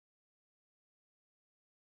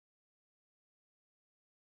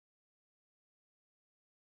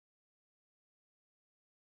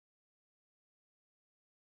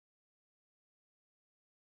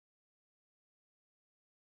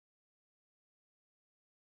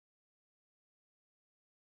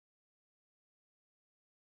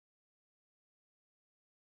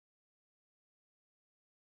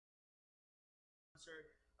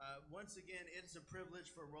concert. Once again, it's a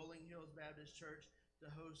privilege for Rolling Hills Baptist Church to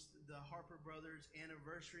host the Harper Brothers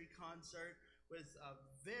anniversary concert with a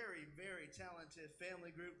very, very talented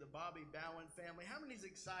family group, the Bowen family. How many's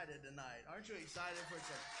excited tonight? Aren't you excited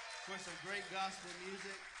for some great gospel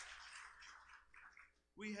music?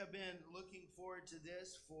 We have been looking forward to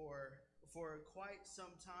this for quite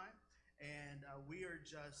some time, and we are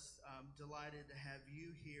just delighted to have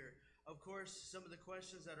you here. Of course, some of the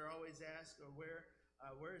questions that are always asked are where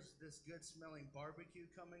is this good smelling barbecue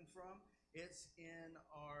coming from? It's in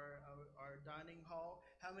our dining hall.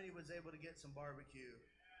 How many was able to get some barbecue?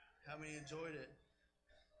 How many enjoyed it?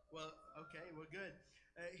 Well, okay, well, good.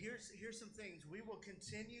 Here's some things. We will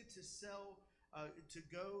continue to sell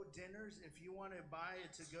to-go dinners. If you want to buy a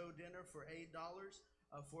to-go dinner for $8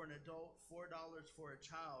 for an adult, $4 for a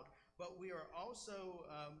child. But we are also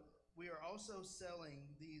selling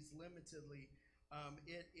these limitedly.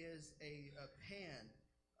 It is a pan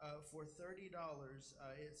for $30.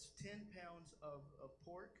 It's 10 pounds of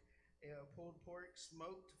pork, pulled pork,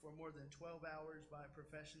 smoked for more than 12 hours by a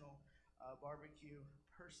professional barbecue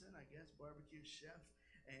person, I guess, barbecue chef.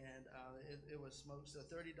 And it was smoked. So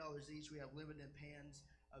 $30 each. We have limited pans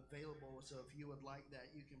available. So if you would like that,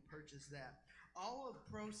 you can purchase that. All of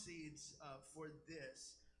proceeds for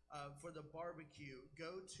this, for the barbecue,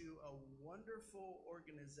 go to a wonderful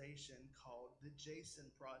organization called the Jason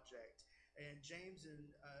Project. And James and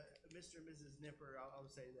Mr. and Mrs. Nipper, I'll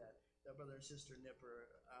say that brother and sister Nipper,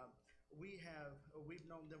 we've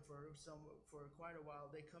known them for quite a while.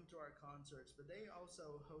 They come to our concerts, but they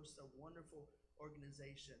also host a wonderful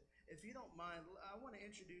organization. If you don't mind, I want to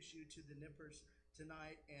introduce you to the Nippers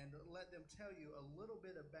tonight and let them tell you a little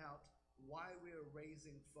bit about why we are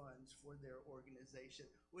raising funds for their organization.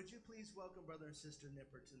 Would you please welcome brother and sister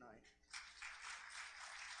Nipper tonight?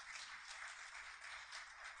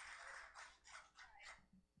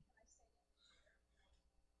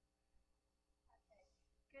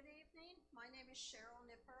 Good evening. My name is Cheryl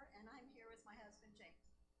Nipper, and I'm here with my husband,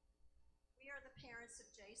 James. We are the parents of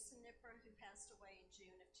Jason Nipper, who passed away in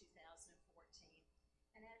June of 2014.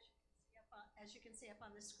 And as you can see up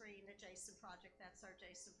on the screen, the Jason Project, that's our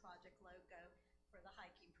Jason Project logo for the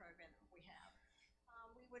hiking program that we have.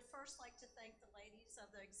 We would first like to thank the ladies of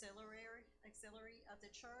the auxiliary of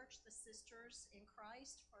the church, the sisters in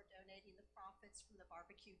Christ, for donating the profits from the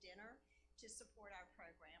barbecue dinner to support our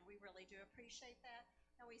program. We really do appreciate that.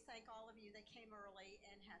 And we thank all of you that came early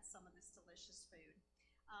and had some of this delicious food.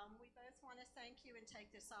 We both want to thank you and take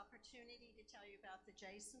this opportunity to tell you about the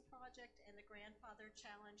Jason Project and the Grandfather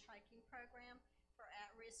Challenge hiking program for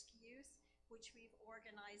at-risk youth, which we've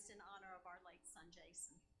organized in honor of our late son,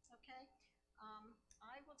 Jason. Okay?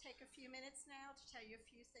 I will take a few minutes now to tell you a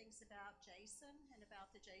few things about Jason and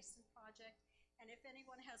about the Jason Project. And if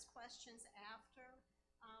anyone has questions after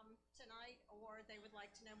tonight, or they would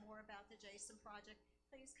like to know more about the Jason Project,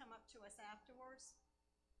 please come up to us afterwards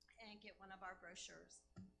and get one of our brochures.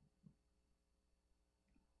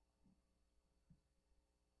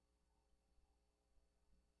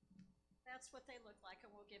 That's what they look like,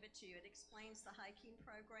 and we'll give it to you. It explains the hiking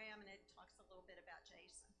program, and it talks a little bit about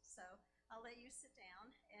Jason. So I'll let you sit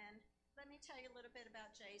down, and let me tell you a little bit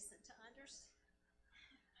about Jason.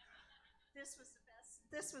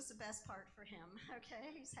 This was the best part for him,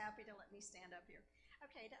 okay? He's happy to let me stand up here.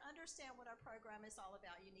 Okay, to understand what our program is all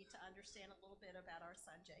about, you need to understand a little bit about our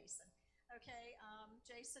son, Jason. Okay,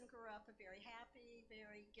 Jason grew up a very happy,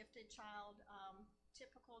 very gifted child,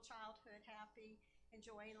 typical childhood, happy,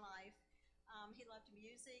 enjoying life. He loved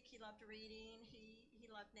music, he loved reading, he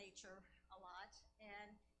loved nature a lot.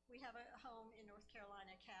 And we have a home in North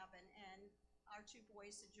Carolina, cabin, and our two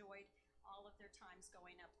boys enjoyed all of their times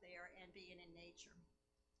going up there and being in nature.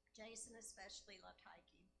 Jason especially loved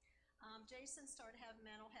hiking. Jason started having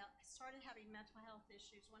mental health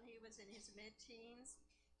issues when he was in his mid-teens.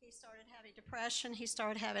 He started having depression. He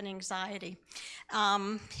started having anxiety.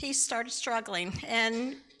 He started struggling.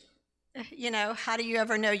 And, you know, how do you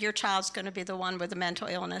ever know your child's going to be the one with a mental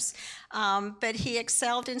illness? But he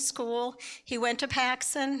excelled in school. He went to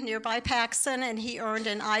Paxson, nearby Paxson, and he earned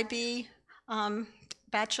an IB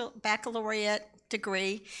baccalaureate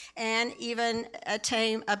degree, and even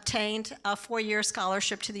obtained a 4-year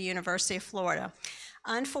scholarship to the University of Florida.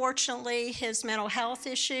 Unfortunately, his mental health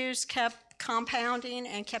issues kept compounding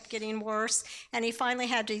and kept getting worse, and he finally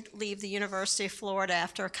had to leave the University of Florida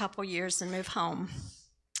after a couple years and move home.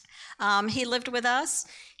 He lived with us.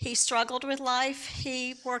 He struggled with life.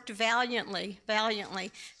 He worked valiantly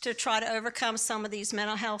to try to overcome some of these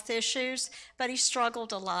mental health issues, but he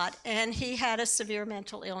struggled a lot, and he had a severe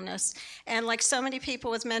mental illness. And like so many people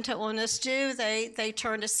with mental illness do, they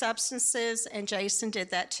turn to substances, and Jason did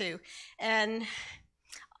that too. And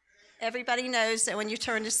everybody knows that when you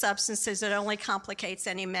turn to substances, it only complicates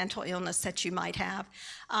any mental illness that you might have.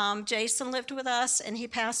 Jason lived with us, and he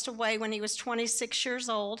passed away when he was 26 years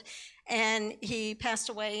old, and he passed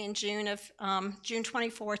away in June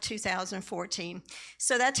 24, 2014.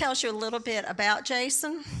 So that tells you a little bit about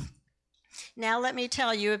Jason. Now let me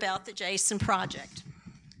tell you about the Jason Project.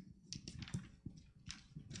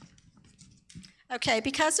 Okay,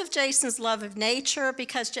 because of Jason's love of nature,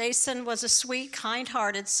 because Jason was a sweet,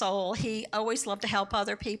 kind-hearted soul, he always loved to help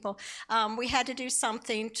other people, we had to do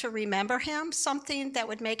something to remember him, something that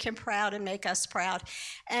would make him proud and make us proud.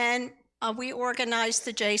 And we organized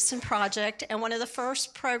the Jason Project, and one of the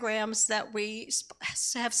first programs that we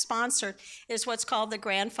have sponsored is what's called the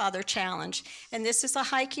Grandfather Challenge. And this is a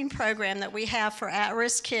hiking program that we have for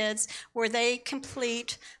at-risk kids where they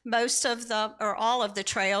complete most of or all of the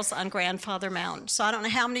trails on Grandfather Mountain. So I don't know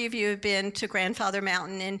how many of you have been to Grandfather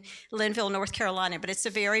Mountain in Linville, North Carolina, but it's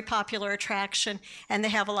a very popular attraction, and they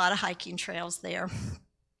have a lot of hiking trails there.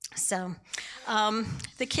 So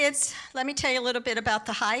the kids, let me tell you a little bit about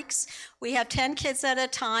the hikes. We have 10 kids at a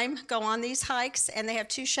time go on these hikes, and they have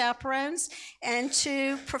 2 chaperones and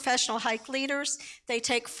 2 professional hike leaders. They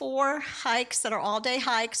take 4 hikes that are all-day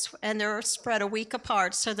hikes, and they're spread a week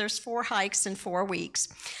apart, so there's 4 hikes in 4 weeks.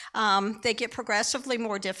 They get progressively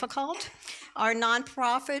more difficult. Our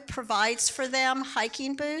nonprofit provides for them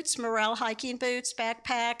hiking boots, Morel hiking boots,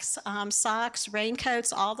 backpacks, socks,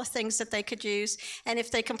 raincoats, all the things that they could use. And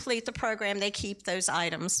if they complete the program, they keep those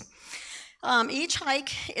items. Each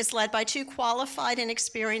hike is led by 2 qualified and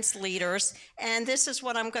experienced leaders, and this is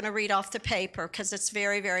what I'm going to read off the paper because it's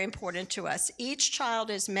very, very important to us. Each child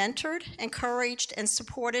is mentored, encouraged, and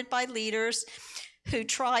supported by leaders who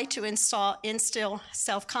try to instill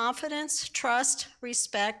self-confidence, trust,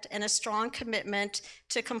 respect, and a strong commitment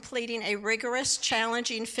to completing a rigorous,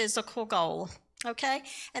 challenging physical goal. Okay?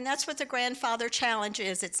 And that's what the Grandfather Challenge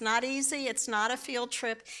is. It's not easy. It's not a field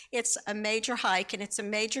trip. It's a major hike, and it's a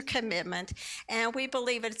major commitment. And we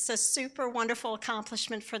believe it's a super wonderful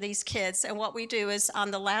accomplishment for these kids. And what we do is on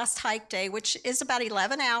the last hike day, which is about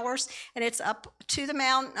 11 hours, and it's up to the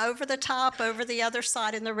mountain, over the top, over the other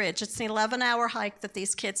side in the ridge. It's an 11-hour hike that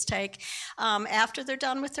these kids take. After they're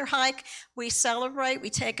done with their hike, we celebrate. We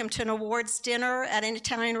take them to an awards dinner at an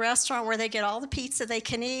Italian restaurant where they get all the pizza they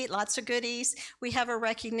can eat, lots of goodies. We have a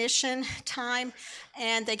recognition time,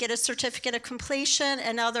 and they get a certificate of completion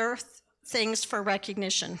and other things for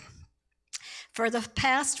recognition. For the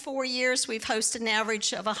past 4 years, we've hosted an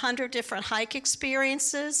average of 100 different hike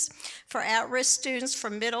experiences for at-risk students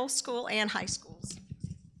from middle school and high schools.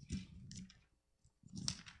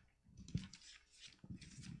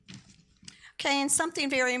 Okay, and something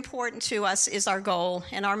very important to us is our goal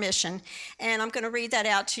and our mission. And I'm going to read that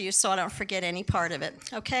out to you so I don't forget any part of it.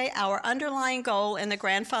 Okay, our underlying goal in the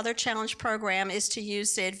Grandfather Challenge program is to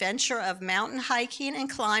use the adventure of mountain hiking and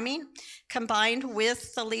climbing, combined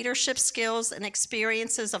with the leadership skills and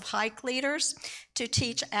experiences of hike leaders, to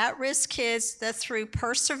teach at-risk kids that through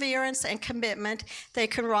perseverance and commitment, they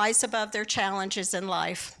can rise above their challenges in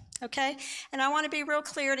life. Okay, and I want to be real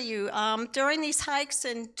clear to you. During these hikes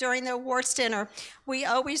and during the awards dinner, we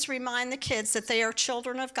always remind the kids that they are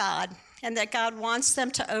children of God and that God wants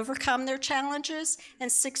them to overcome their challenges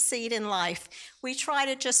and succeed in life. We try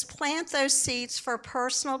to just plant those seeds for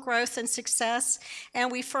personal growth and success,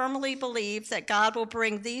 and we firmly believe that God will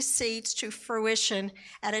bring these seeds to fruition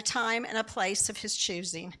at a time and a place of his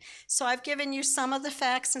choosing. So I've given you some of the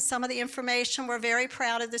facts and some of the information. We're very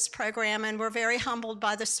proud of this program, and we're very humbled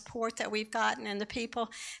by the support that we've gotten and the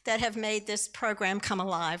people that have made this program come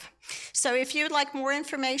alive. So if you'd like more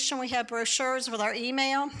information, we have brochures with our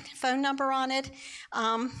email, phone number on it.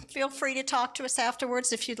 Feel free to talk to us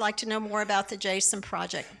afterwards if you'd like to know more about the Jason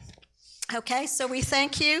Project. Okay, so we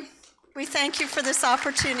thank you. We thank you for this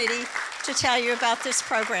opportunity to tell you about this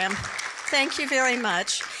program. Thank you very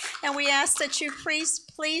much. And we ask that you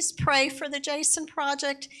please pray for the Jason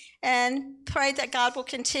Project and pray that God will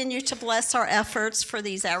continue to bless our efforts for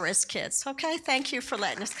these at-risk kids. Okay, thank you for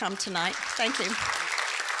letting us come tonight. Thank you.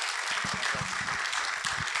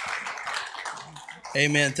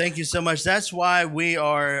 Amen. Thank you so much. That's why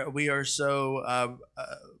we're so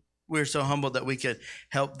humbled that we could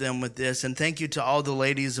help them with this. And thank you to all the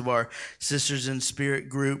ladies of our Sisters in Spirit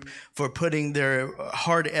group for putting their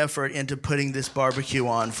hard effort into putting this barbecue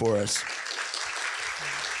on for us.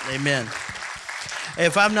 Amen.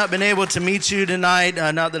 If I've not been able to meet you tonight,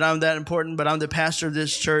 not that I'm that important, but I'm the pastor of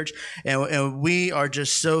this church, and we are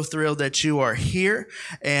just so thrilled that you are here.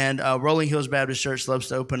 And Rolling Hills Baptist Church loves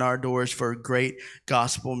to open our doors for great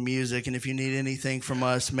gospel music. And if you need anything from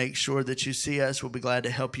us, make sure that you see us. We'll be glad to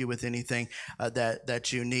help you with anything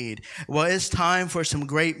that you need. Well, it's time for some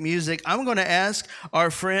great music. I'm going to ask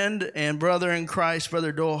our friend and brother in Christ,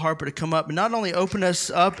 Brother Doyle Harper, to come up and not only open us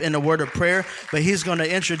up in a word of prayer, but he's going to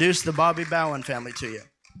introduce the Bobby Bowen family to you.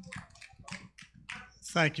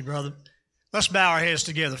 Thank you, brother. Let's bow our heads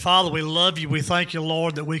together. Father, we love you. We thank you,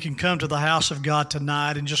 Lord, that we can come to the house of God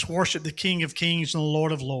tonight and just worship the King of Kings and the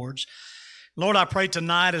Lord of Lords. Lord, I pray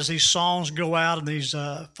tonight as these songs go out and these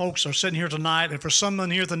folks are sitting here tonight, and for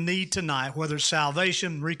someone here the need tonight, whether it's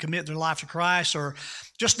salvation, recommit their life to Christ, or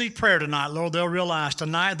just need prayer tonight, Lord, they'll realize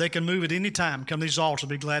tonight they can move at any time. Come to these altars.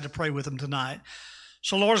 Be glad to pray with them tonight.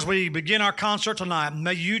 So, Lord, as we begin our concert tonight,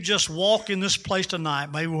 may you just walk in this place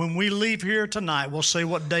tonight. May when we leave here tonight, we'll say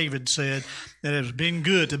what David said, that it has been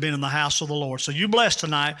good to be in the house of the Lord. So you bless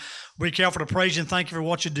tonight. Be careful to praise you and thank you for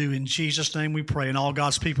what you do. In Jesus' name we pray. And all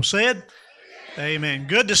God's people said, amen.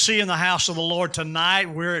 Good to see you in the house of the Lord tonight.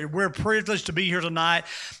 We're privileged to be here tonight.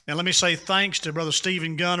 And let me say thanks to Brother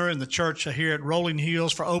Stephen Gunner and the church here at Rolling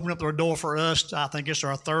Hills for opening up their door for us. I think it's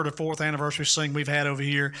our 3rd or 4th anniversary sing we've had over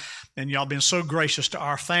here. And y'all been so gracious to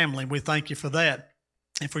our family. We thank you for that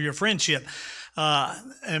and for your friendship.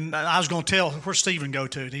 And I was going to tell, where'd Stephen go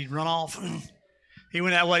to? Did he run off? He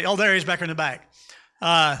went that way. Oh, there he is back in the back.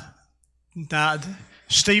 Now,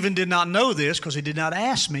 Stephen did not know this because he did not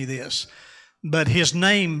ask me this. But his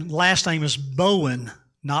last name is Bowen,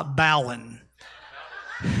 not Bowen.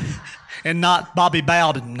 And not Bobby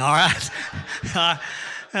Bowden, all right?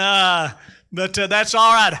 But that's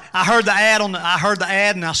all right. I heard the ad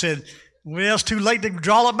and I said, well, it's too late to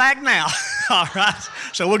draw it back now. All right.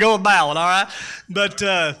 So we'll go with Bowden, all right? But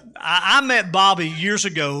I met Bobby years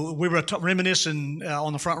ago. We were reminiscing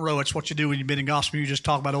on the front row. It's what you do when you've been in gospel music, you just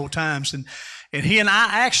talk about old times. And he and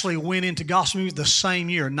I actually went into gospel music the same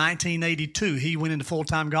year, 1982. He went into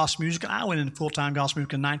full-time gospel music. I went into full-time gospel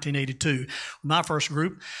music in 1982, my first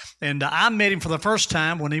group. And I met him for the first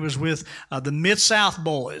time when he was with the Mid-South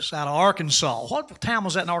Boys out of Arkansas. What town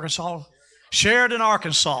was that in Arkansas? Sheridan,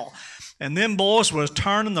 Arkansas. And them boys was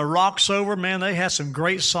turning the rocks over. Man, they had some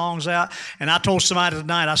great songs out. And I told somebody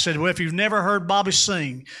tonight, I said, well, if you've never heard Bobby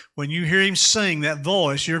sing, when you hear him sing that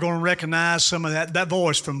voice, you're going to recognize some of that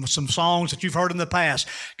voice from some songs that you've heard in the past.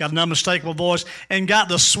 Got an unmistakable voice and got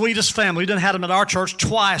the sweetest family. We done had them at our church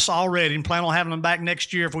twice already and plan on having them back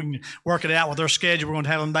next year if we can work it out with their schedule. We're going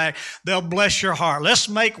to have them back. They'll bless your heart. Let's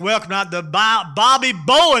make welcome tonight the Bobby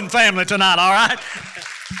Bowen family tonight, all right?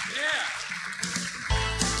 Yeah.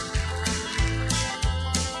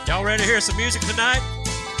 Y'all ready to hear some music tonight?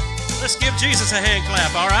 Let's give Jesus a hand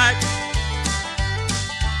clap, all right?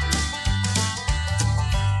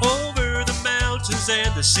 Over the mountains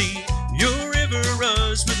and the sea, your river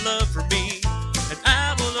runs with love for me. And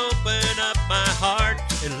I will open up my heart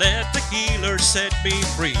and let the healer set me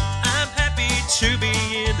free. I'm happy to be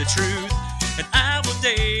in the truth, and I will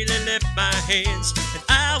daily lift my hands, and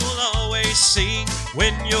I will always sing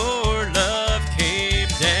when your love came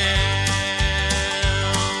down.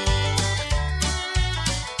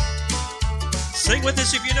 Sing with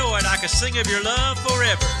us if you know it. I could sing of your love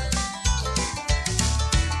forever.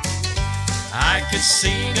 I could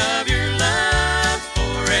sing of your love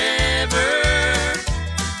forever.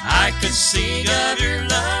 I could sing of your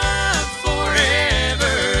love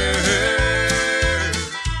forever.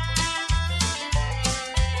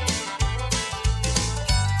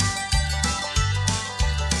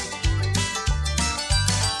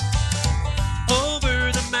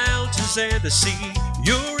 Over the mountains and the sea,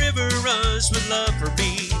 your river runs with love for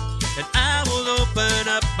me, and I will open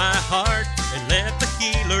up my heart and let the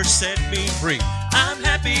healer set me free. I'm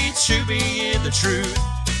happy to be in the truth,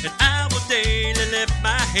 and I will daily lift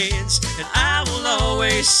my hands, and I will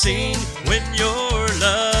always sing when your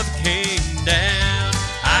love came down.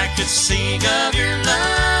 I could sing of your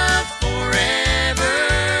love forever.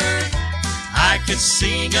 I could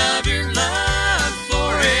sing of your love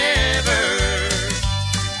forever.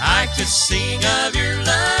 I could sing of your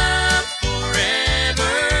love forever.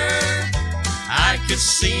 I could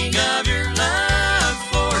sing of your love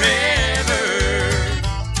forever.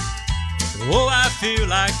 Oh, I feel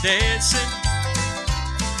like dancing.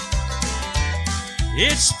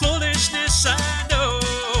 It's foolishness, I know.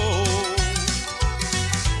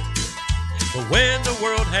 But when the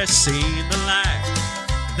world has seen the light,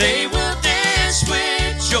 they will dance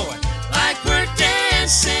with joy like we're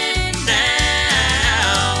dancing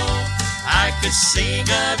now. I could could sing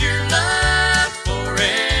of your love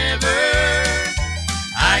forever.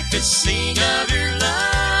 I could sing of your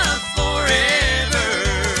love forever.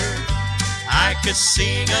 I could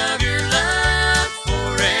sing of your love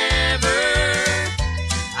forever.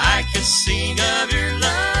 I could sing of your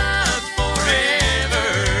love forever.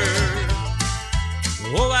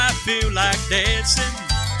 Oh, I feel like dancing.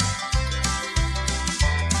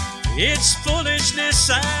 It's foolishness,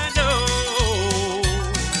 I know.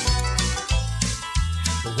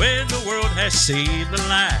 But when the world has seen the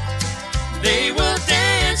light, they will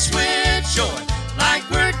dance with joy like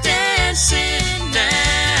we're dancing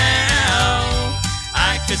now.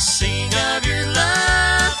 I could sing of your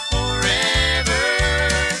love forever.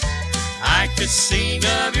 I could sing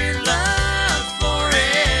of your love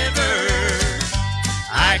forever.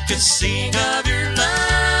 I could sing of your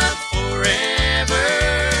love forever.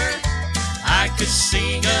 I could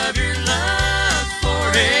sing of your love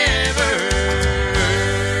forever.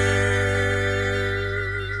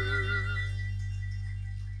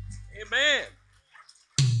 Amen.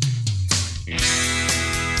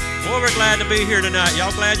 Well, we're glad to be here tonight.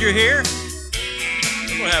 Y'all glad you're here?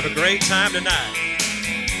 We're going to have a great time tonight.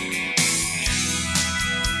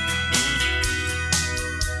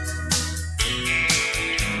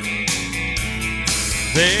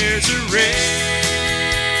 There's a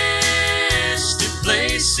resting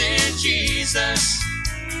place in Jesus.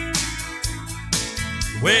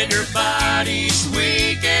 When your body's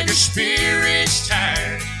weak and your spirit's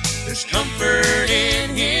tired, there's comfort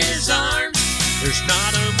in His arms. There's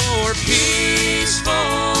not a more peaceful,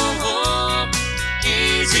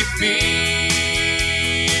 easy feeling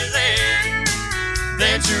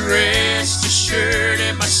than to rest assured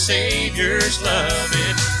in my Savior's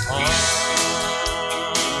loving arms.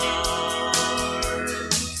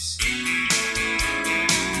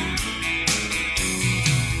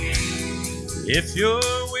 If you're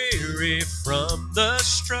weary from the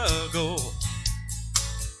struggle,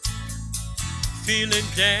 feeling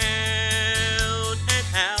down and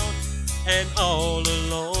out and all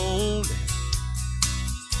alone,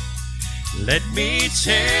 let me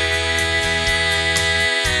tell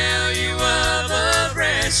you of a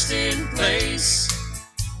resting place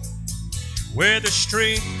where there's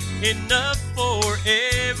strength enough for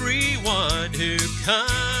everyone who comes.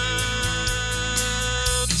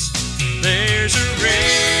 There's a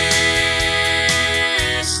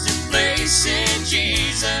resting place in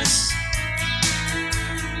Jesus.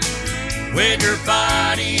 When your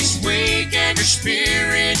body's weak and your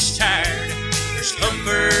spirit's tired, there's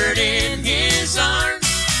comfort in His arms.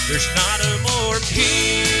 There's not a more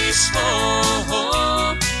peaceful,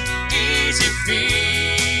 easy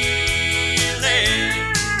feeling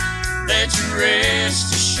than to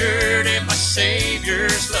rest assured in my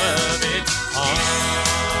Savior's loving arms.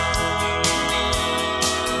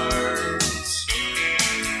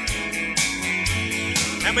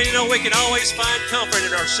 How many know we can always find comfort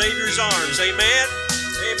in our Savior's arms? Amen?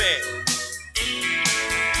 Amen.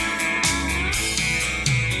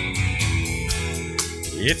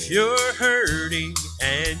 If you're hurting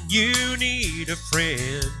and you need a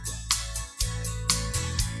friend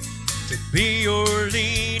to be your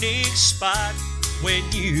leaning spot when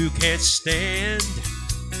you can't stand,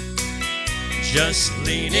 just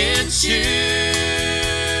lean into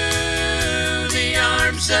the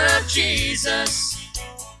arms of Jesus.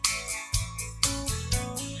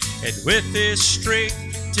 And with His strength,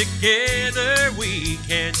 together we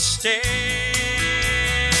can stand.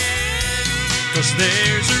 'Cause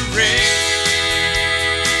there's a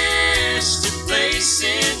resting place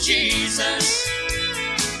in Jesus.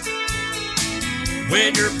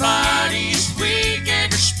 When your body's weak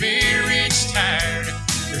and your spirit's tired,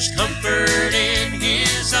 there's comfort in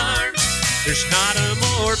His arms. There's not a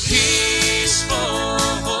more peaceful,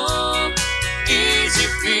 easy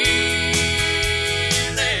feeling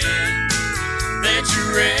than to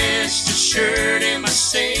rest assured in my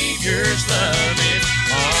Savior's loving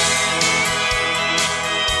arms.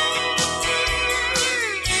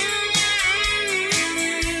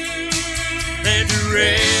 Than to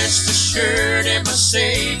rest assured in my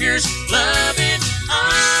Savior's loving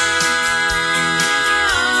arms.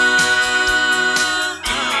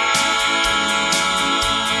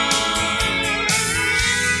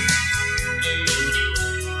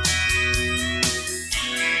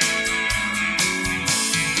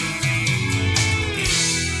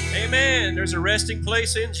 Amen. There's a resting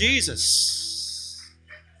place in Jesus.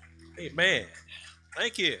 Amen.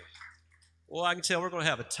 Thank you. Well, I can tell we're going to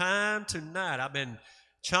have a time tonight. I've been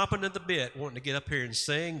chomping at the bit, wanting to get up here and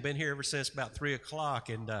sing. Been here ever since about 3 o'clock,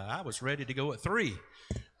 and I was ready to go at 3.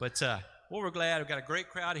 But well, we're glad. We've got a great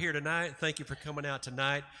crowd here tonight. Thank you for coming out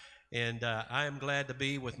tonight. And I am glad to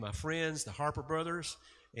be with my friends, the Harper brothers.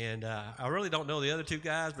 And I really don't know the other two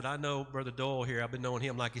guys, but I know Brother Doyle here. I've been knowing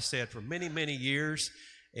him, like he said, for many, many years.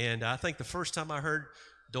 And I think the first time I heard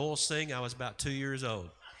Doyle sing, I was about 2 years old.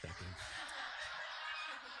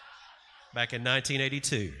 Back in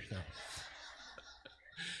 1982.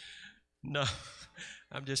 No,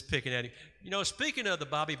 I'm just picking at him. You know, speaking of the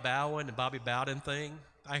Bobby Bowen and Bobby Bowden thing,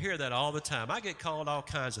 I hear that all the time. I get called all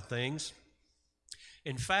kinds of things.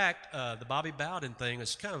 In fact, the Bobby Bowden thing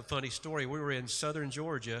is kind of a funny story. We were in southern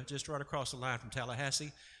Georgia, just right across the line from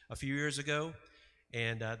Tallahassee, a few years ago,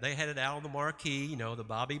 and they had it out on the marquee, you know, the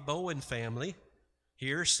Bobby Bowen family,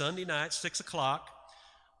 here Sunday night, 6 o'clock.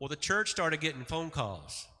 Well, the church started getting phone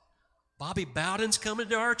calls. Bobby Bowden's coming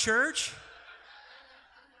to our church?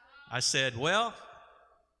 I said, well,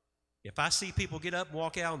 if I see people get up and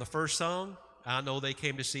walk out on the first song, I know they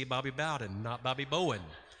came to see Bobby Bowden, not Bobby Bowen.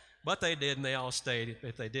 But they did, and they all stayed.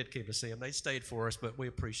 If they did come to see him, they stayed for us, but we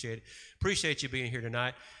appreciate it. Appreciate you being here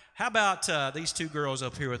tonight. How about these two girls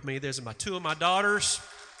up here with me? There's two of my daughters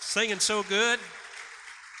singing so good.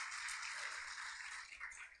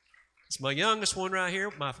 It's my youngest one right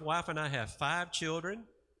here. My wife and I have 5 children.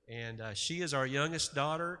 And she is our youngest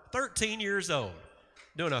daughter, 13 years old.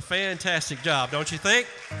 Doing a fantastic job, don't you think?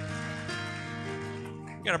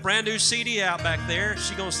 Got a brand new CD out back there.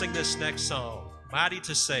 She's going to sing this next song, Mighty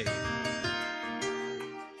to Save.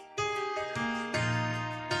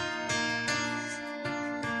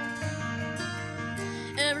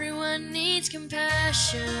 Everyone needs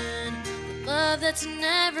compassion, a love that's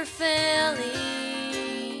never failing.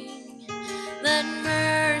 Let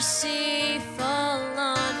mercy fall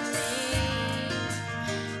on me.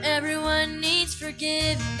 Everyone needs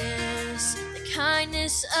forgiveness, the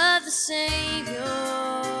kindness of the Savior,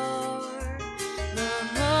 the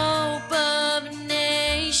hope of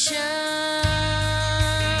nations.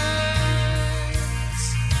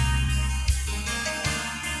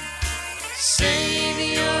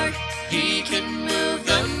 Savior, He can move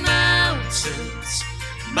the mountains.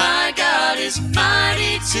 My God is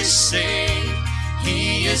mighty to save.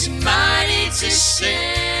 He is mighty to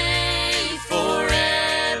save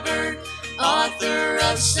forever. Author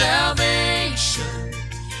of salvation.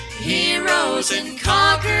 He rose and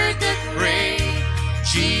conquered the grave.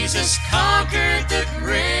 Jesus conquered the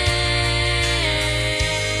grave.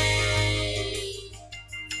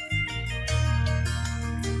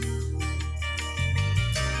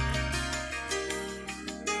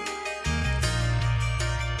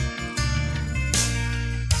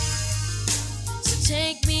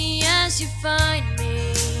 Take me as you find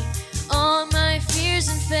me, all my fears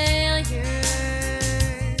and failures.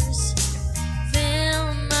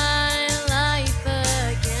 Fill my life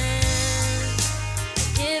again. I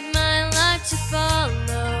give my life to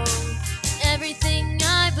follow everything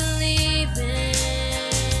I believe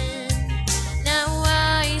in. Now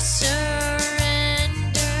I surrender.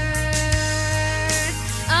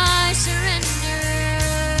 I surrender.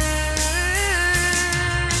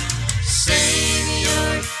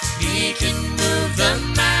 He can move the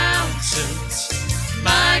mountains.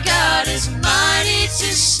 My God is mighty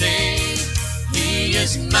to save. He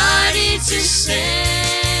is mighty to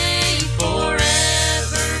save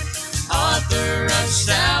forever. Author of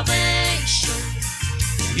salvation.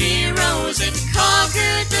 He rose and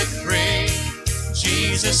conquered the grave.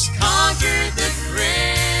 Jesus conquered the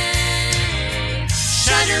grave.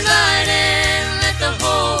 Shine your light and let the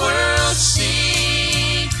whole world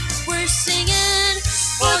see. We're singing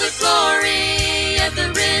for the glory of the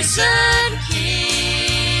risen King.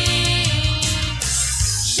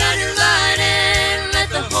 Shine your light and let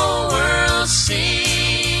the whole world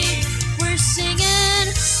see. We're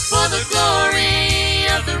singing for the glory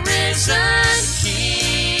of the risen King.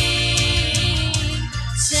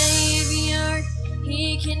 Savior,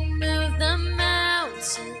 He can move the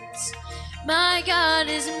mountains. My God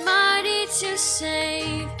is mighty to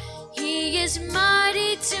save. He is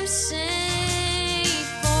mighty to save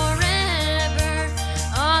forever.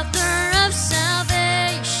 Author of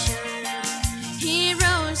salvation. He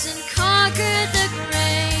rose and conquered the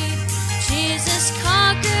grave. Jesus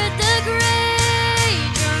conquered the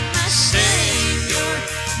grave. You're my Savior.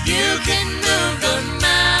 You can move the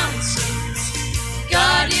mountains.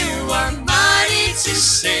 God, you are mighty to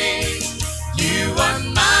save. You are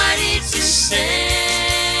mighty to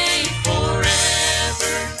save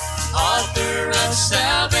forever. Author of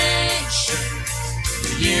salvation.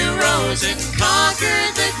 You rose and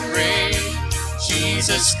conquered the grave.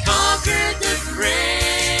 Jesus conquered the grave.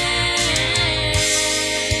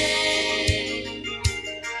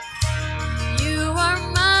 You are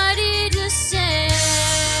mighty to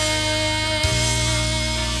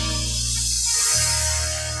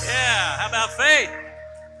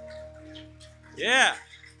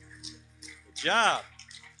job.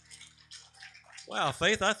 Wow,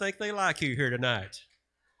 Faith, I think they like you here tonight.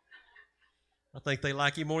 I think they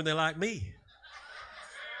like you more than they like me.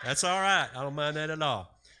 That's all right. I don't mind that at all.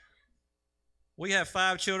 We have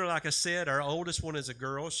 5 children, like I said. Our oldest one is a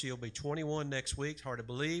girl. She'll be 21 next week. Hard to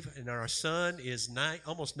believe. And our son is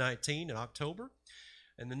almost 19 in October.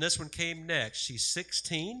 And then this one came next. She's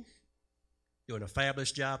 16, doing a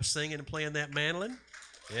fabulous job singing and playing that mandolin.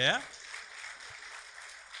 Yeah.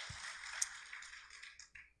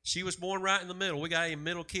 She was born right in the middle. We got any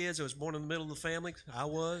middle kids that was born in the middle of the family? I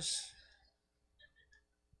was.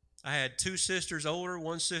 I had 2 sisters older,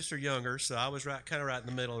 1 sister younger, so I was kind of right in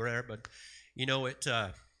the middle there. But, you know, it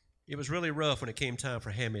was really rough when it came time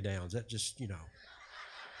for hand-me-downs. That just, you know.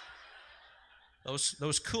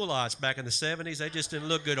 Those culottes back in the 70s, they just didn't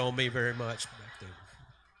look good on me very much back then.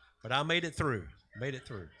 But I made it through.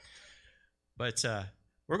 But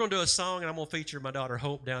we're going to do a song, and I'm going to feature my daughter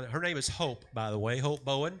Hope down there. Her name is Hope, by the way, Hope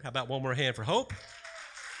Bowen. How about one more hand for Hope?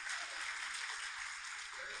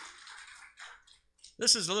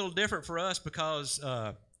 This is a little different for us because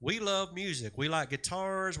we love music. We like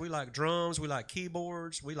guitars, we like drums, we like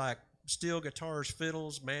keyboards, we like steel guitars,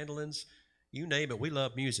 fiddles, mandolins, you name it. We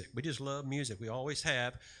love music. We just love music. We always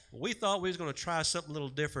have. We thought we was going to try something a little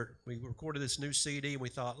different. We recorded this new CD, and we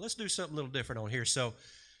thought, let's do something a little different on here. So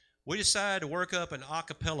we decided to work up an a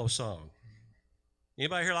cappella song.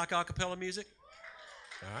 Anybody here like a cappella music?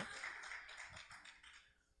 All right.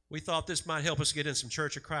 We thought this might help us get in some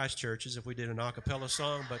Church of Christ churches if we did an a cappella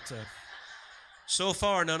song, but so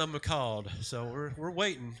far none of them have called. So we're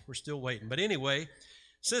waiting. We're still waiting. But anyway,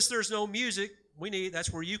 since there's no music,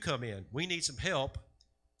 that's where you come in. We need some help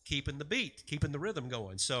keeping the beat, keeping the rhythm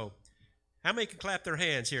going. So how many can clap their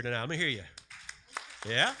hands here tonight? Let me hear you.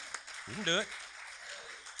 Yeah? You can do it.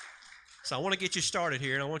 So I want to get you started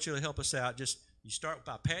here, and I want you to help us out. You start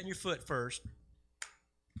by patting your foot first.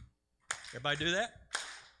 Everybody do that?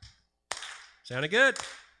 Sounded good.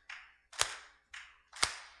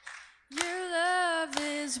 Your love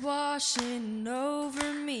is washing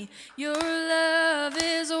over me. Your love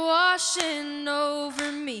is washing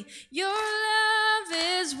over me. Your love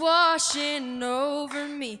is washing over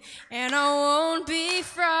me. And I won't be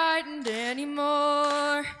frightened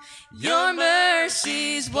anymore. Your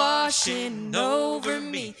mercy's washing over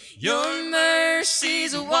me. Your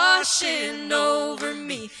mercy's washing over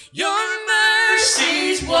me. Your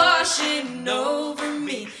mercy's washing over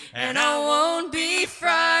me. And I won't be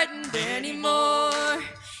frightened anymore.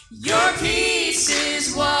 Your peace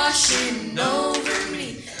is washing over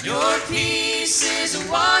me. Your peace is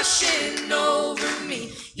washing over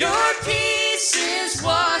me. Your peace is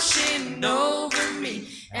washing over me.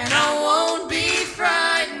 And I won't be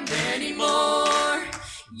frightened anymore.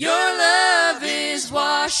 Your love is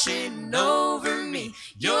washing over me.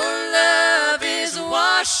 Your love is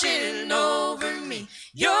washing over me.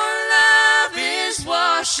 Your love is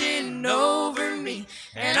washing over me.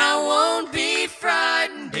 And I won't be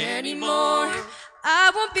frightened anymore.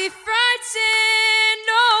 I won't be frightened,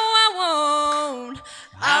 no I won't.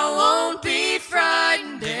 I won't be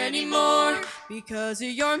frightened anymore. Because of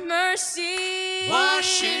your mercy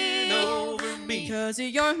washing over me. Because of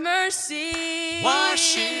your mercy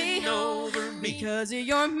washing over me. Because of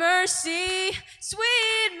your mercy,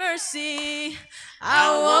 sweet mercy,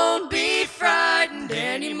 I won't be frightened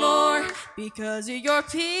anymore. Because of your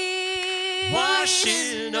peace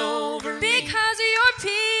washing over me. Because of your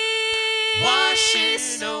peace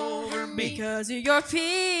washing over me. Because of your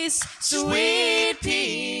peace, sweet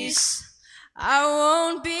peace, I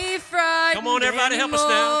won't be frightened. Come on, everybody, anymore. help us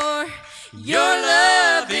now. Your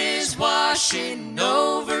love is washing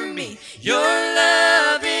over me. Your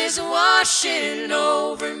love is washing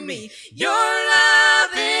over me. Your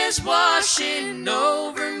love is washing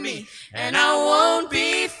over me. And I won't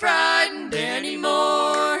be frightened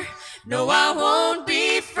anymore. No, I won't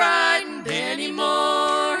be frightened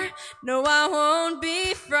anymore. No, I won't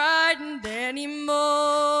be frightened anymore.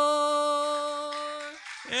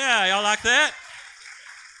 Yeah, y'all like that?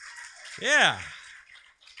 Yeah.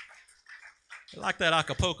 I like that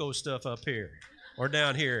Acapulco stuff up here or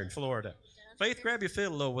down here in Florida. Faith, grab your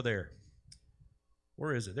fiddle over there.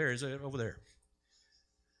 Where is it? There is it over there.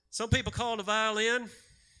 Some people call it a violin.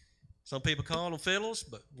 Some people call them fiddles.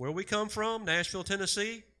 But where we come from, Nashville,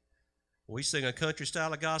 Tennessee, we sing a country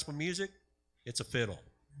style of gospel music. It's a fiddle.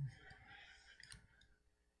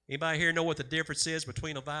 Anybody here know what the difference is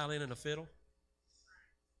between a violin and a fiddle?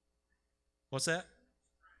 What's that?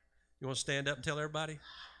 You want to stand up and tell everybody?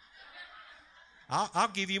 I'll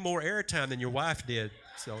give you more airtime than your wife did.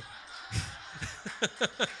 So,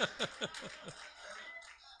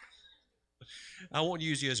 I won't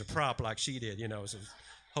use you as a prop like she did, you know, so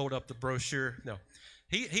hold up the brochure. No.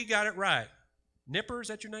 He got it right. Nipper, is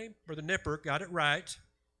that your name? Brother Nipper got it right.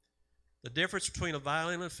 The difference between a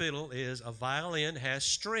violin and a fiddle is a violin has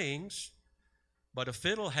strings, but a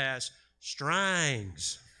fiddle has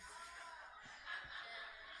strings.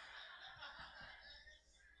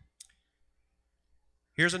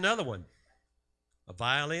 Here's another one. A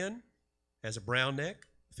violin has a brown neck,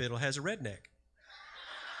 a fiddle has a red neck.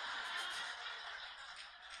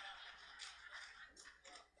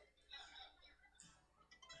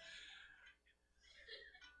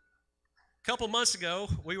 A couple months ago,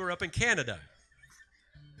 we were up in Canada,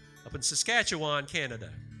 up in Saskatchewan, Canada.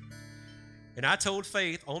 And I told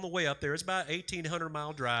Faith on the way up there, it's about an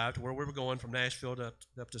 1,800-mile drive to where we were going from Nashville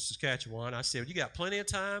up to Saskatchewan. I said, you got plenty of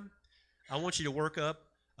time. I want you to work up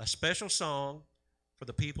a special song for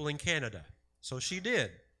the people in Canada. So she did.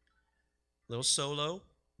 Little solo.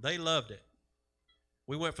 They loved it.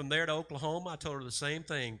 We went from there to Oklahoma. I told her the same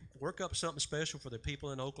thing. Work up something special for the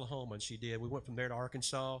people in Oklahoma, and she did. We went from there to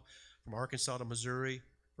Arkansas, from Arkansas to Missouri,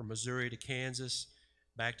 from Missouri to Kansas,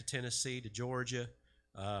 back to Tennessee to Georgia,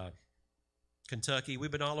 Kentucky. We've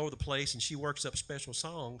been all over the place, and she works up special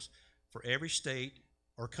songs for every state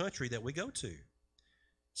or country that we go to.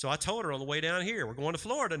 So I told her on the way down here, we're going to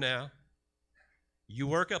Florida now. You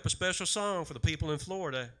work up a special song for the people in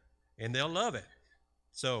Florida, and they'll love it.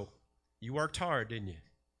 So you worked hard, didn't you?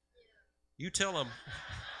 You tell them.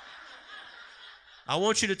 I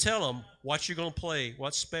want you to tell them what you're going to play,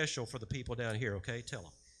 what's special for the people down here, okay? Tell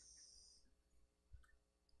them.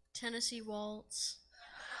 Tennessee Waltz.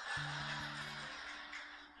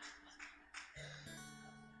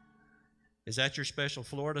 Is that your special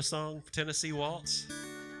Florida song, Tennessee Waltz?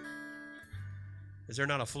 Is there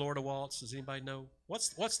not a Florida waltz? Does anybody know?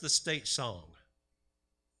 What's the state song?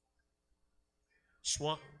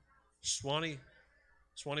 Swanee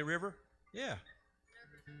River? Yeah.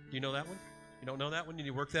 Do you know that one? You don't know that one? You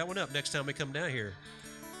need to work that one up next time we come down here.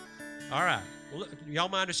 All right. Well, y'all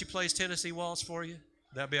mind if she plays Tennessee Waltz for you?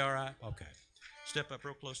 That'd be all right? Okay. Step up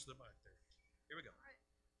real close to the mic there. Here we go.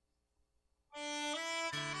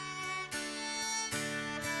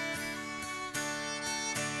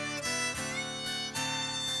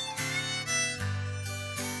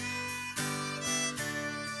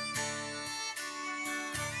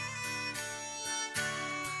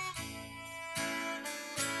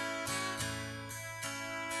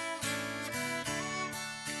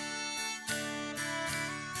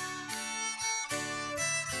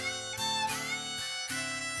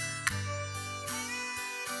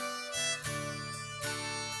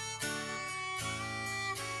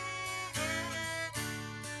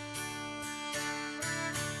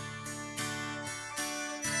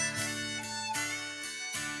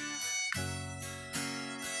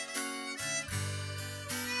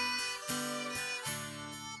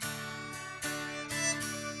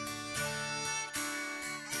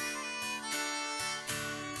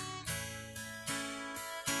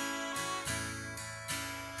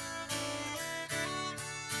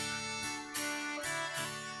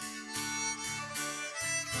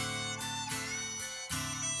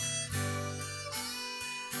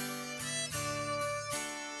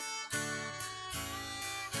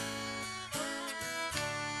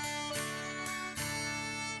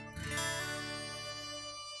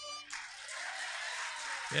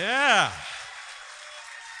 Yeah.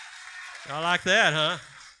 I like that, huh?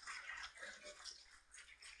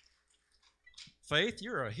 Faith,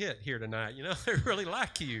 you're a hit here tonight. You know, they really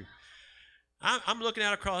like you. I'm looking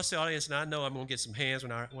out across the audience, and I know I'm going to get some hands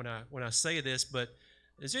when I say this, but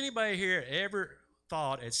has anybody here ever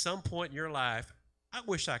thought at some point in your life, I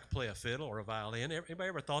wish I could play a fiddle or a violin? Anybody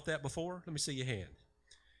ever thought that before? Let me see your hand.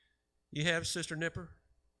 You have, Sister Nipper?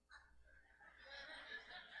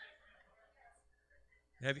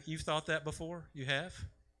 Have you thought that before? You have?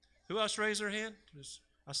 Who else raised their hand?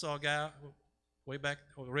 I saw a guy way back,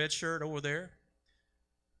 with a red shirt over there.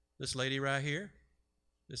 This lady right here.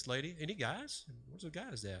 This lady. Any guys? Where's the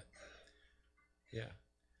guys at? Yeah.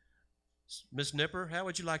 Miss Nipper, how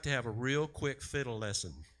would you like to have a real quick fiddle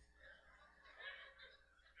lesson?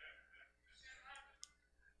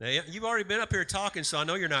 Now, you've already been up here talking, so I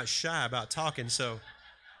know you're not shy about talking, so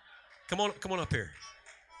come on up here.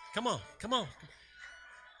 Come on.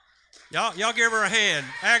 Y'all give her a hand.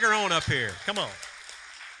 Ag her on up here. Come on.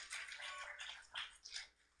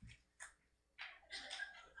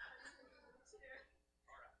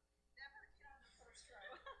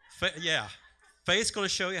 Yeah. Faith's going to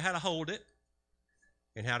show you how to hold it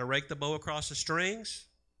and how to rake the bow across the strings.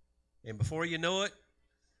 And before you know it,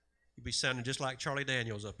 you'll be sounding just like Charlie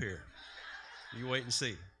Daniels up here. You wait and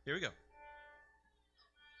see. Here we go.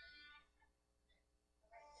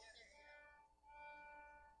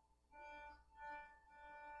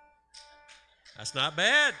 That's not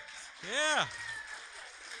bad. Yeah.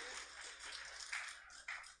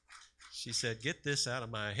 She said, get this out of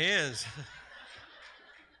my hands.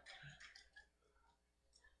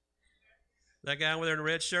 That guy over there in the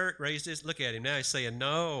red shirt raised his, look at him now. He's saying,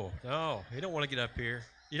 no, he don't want to get up here.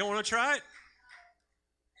 You don't want to try it?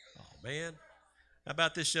 Oh, man. How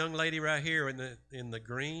about this young lady right here in the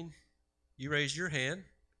green? You raised your hand.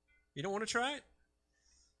 You don't want to try it?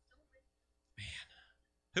 Man.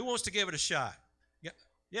 Who wants to give it a shot?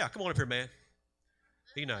 Yeah, come on up here, man.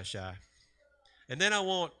 Be nice, shy. And then I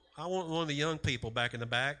want one of the young people back in the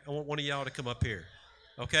back. I want one of y'all to come up here.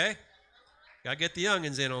 Okay? Got to get the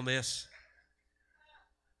youngins in on this.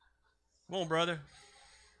 Come on, brother.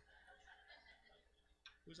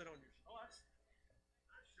 Who's that on your? Oh, that's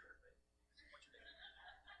sure, man. What's your name?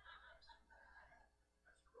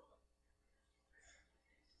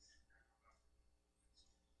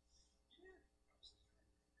 Yeah.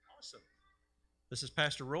 Awesome. This is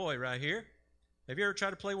Pastor Roy right here. Have you ever tried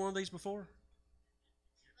to play one of these before?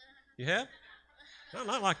 You have? No,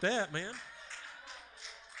 not like that, man.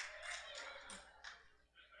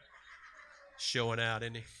 Showing out,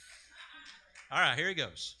 isn't he? All right, here he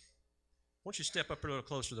goes. Why don't you step up a little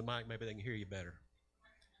closer to the mic? Maybe they can hear you better.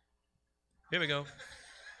 Here we go.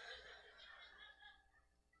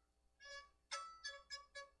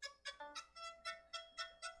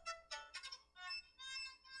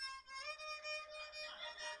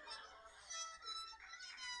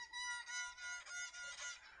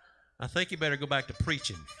 I think you better go back to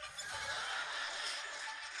preaching.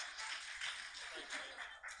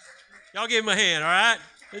 Y'all give him a hand, all right?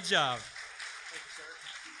 Good job.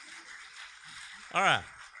 All right.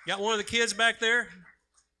 Got one of the kids back there?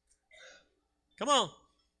 Come on.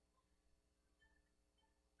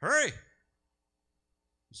 Hurry.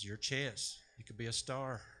 This is your chance. You could be a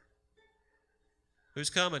star. Who's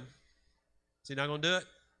coming? Is he not going to do it?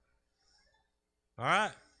 All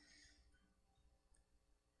right.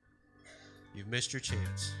 You've missed your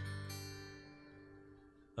chance.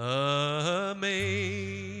 Amazing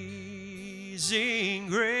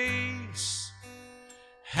grace,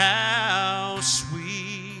 how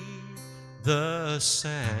sweet the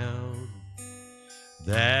sound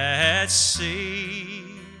that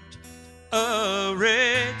saved a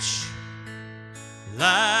wretch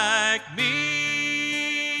like me.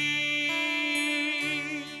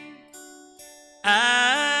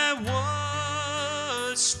 I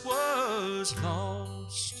once was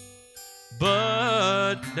lost,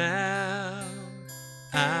 but now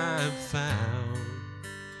I'm found.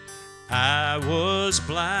 I was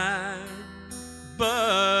blind,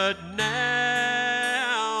 but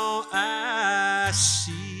now I see.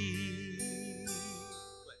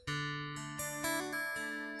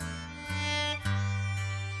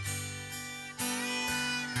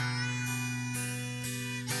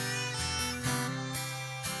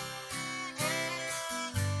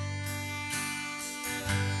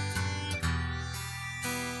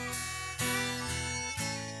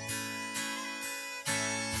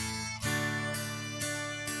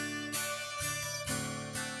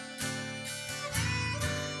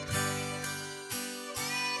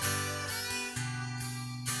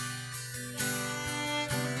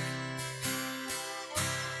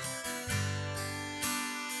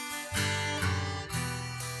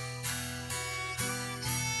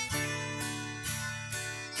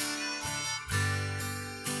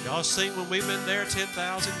 Y'all sing when we've been there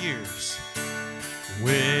 10,000 years.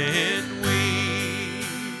 When we've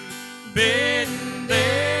been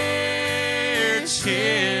there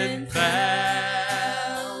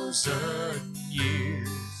 10,000 years,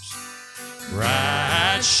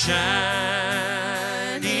 bright shining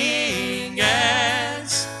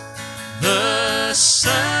as the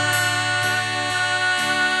sun.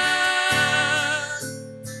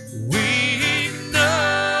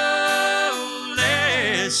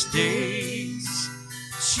 Days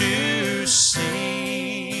to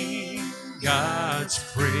sing God's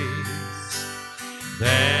praise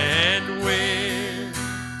than when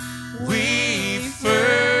we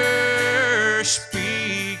first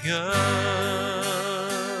begun.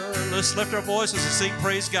 Let's lift our voices and sing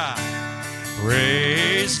praise God.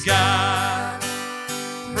 Praise God,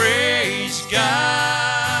 praise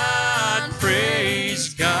God,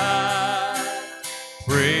 praise God,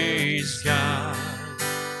 praise God.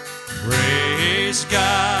 Praise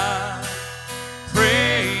God,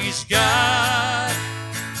 praise God,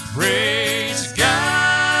 praise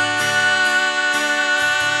God,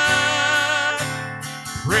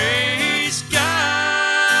 praise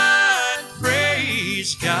God,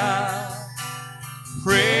 praise God,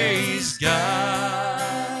 praise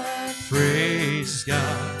God, praise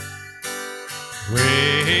God.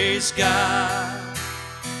 Praise God.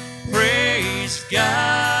 Praise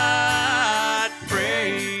God.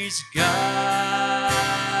 Praise God.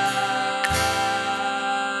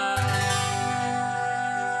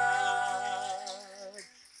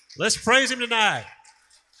 Let's praise Him tonight.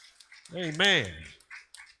 Amen.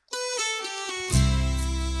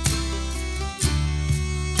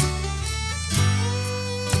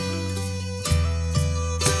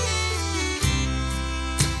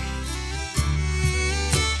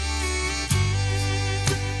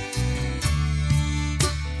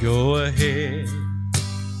 Go ahead,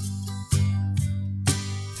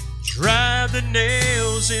 drive the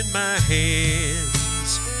nails in my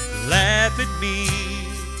hands, laugh at me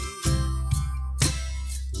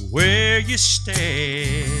where you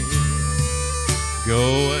stand.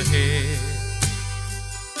 Go ahead,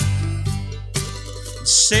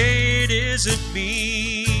 say it isn't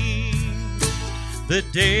me. The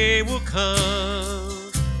day will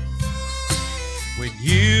come when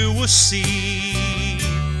you will see.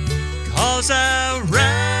 'Cause I'll rise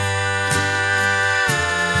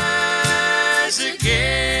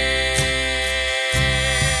again.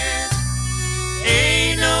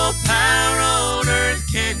 Ain't no power on earth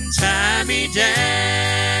can tie me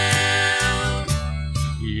down.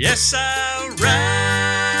 Yes, I'll rise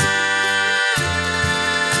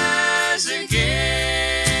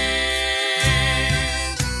again.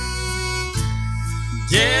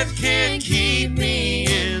 Death can't keep me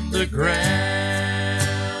in the ground.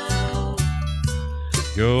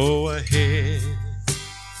 Go ahead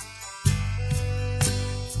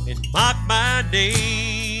and mock my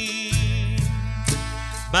name.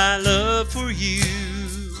 My love for you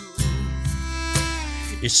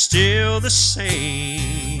is still the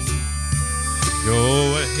same.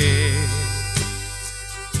 Go ahead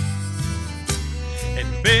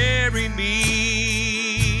and bury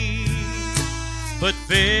me, but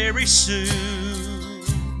very soon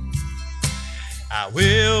I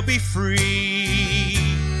will be free.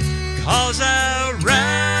 'Cause I'll rise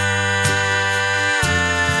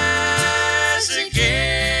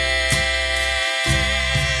again.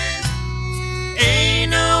 Ain't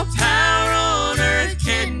no power on earth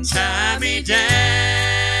can tie me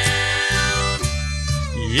down.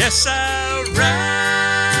 Yes, I'll rise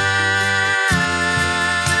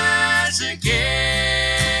again.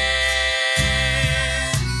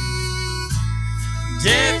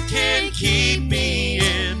 Death can't keep me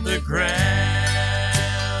in the ground.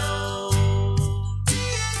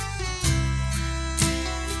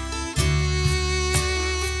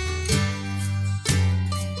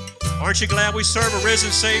 Aren't you glad we serve a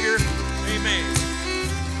risen Savior? Amen.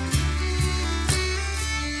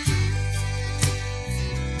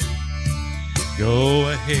 Go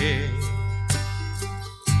ahead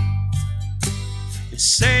and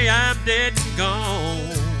say I'm dead and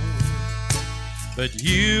gone, but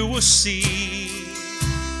you will see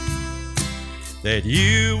that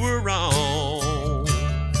you were wrong.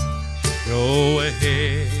 Go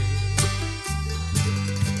ahead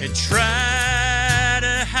and try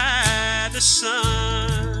to hide the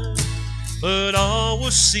sun, but all will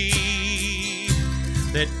see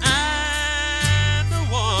that I'm the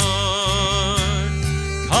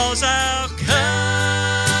one. 'Cause I'll come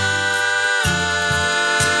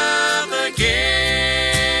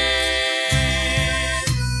again.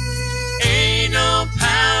 Ain't no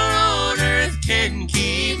power on earth can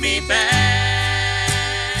keep me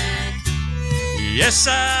back. Yes,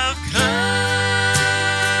 I'll come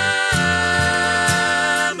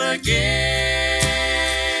again.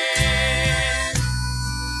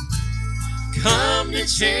 Come to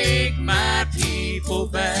take my people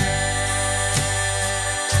back.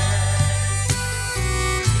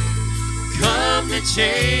 Come to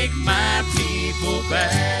take my people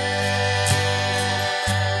back.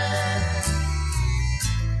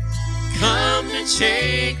 Come to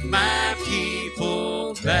take my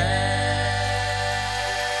people back.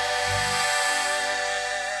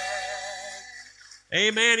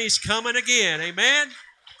 Amen. He's coming again. Amen.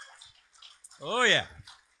 Oh, yeah.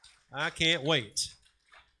 I can't wait.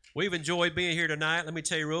 We've enjoyed being here tonight. Let me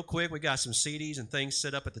tell you real quick, we got some CDs and things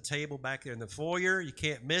set up at the table back there in the foyer. You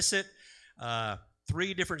can't miss it.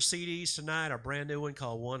 3 different CDs tonight. Our brand new one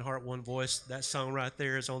called One Heart, One Voice. That song right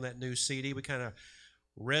there is on that new CD. We kind of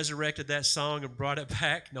resurrected that song and brought it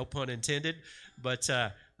back. No pun intended. But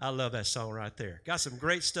I love that song right there. Got some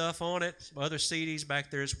great stuff on it. Some other CDs back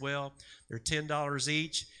there as well. They're $10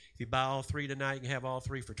 each. If you buy all 3 tonight, you can have all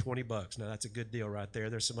 3 for $20. Now, that's a good deal right there.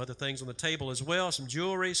 There's some other things on the table as well, some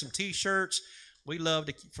jewelry, some T-shirts. We love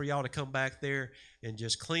for y'all to come back there and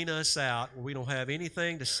just clean us out. We don't have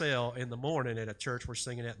anything to sell in the morning at a church we're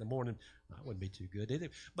singing at in the morning. That wouldn't be too good, either.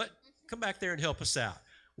 But come back there and help us out.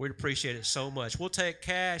 We'd appreciate it so much. We'll take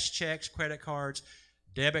cash, checks, credit cards,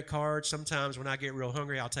 debit cards. Sometimes when I get real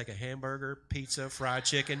hungry, I'll take a hamburger, pizza, fried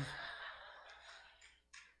chicken.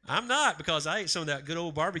 I'm not, because I ate some of that good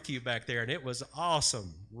old barbecue back there, and it was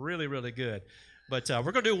awesome. Really, really good. But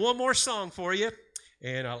we're going to do one more song for you.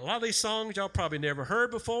 And a lot of these songs y'all probably never heard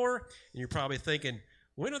before, and you're probably thinking,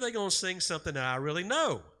 when are they going to sing something that I really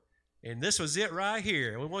know? And this was it right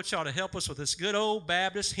here. We want y'all to help us with this good old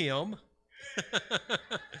Baptist hymn.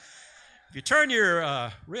 If you turn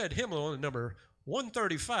your red hymnal on to number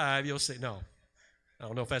 135, you'll see, no, I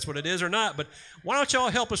don't know if that's what it is or not, but why don't y'all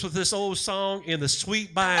help us with this old song, In the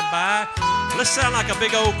Sweet By and By. Let's sound like a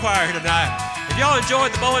big old choir here tonight. If y'all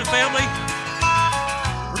enjoyed the Bowen family,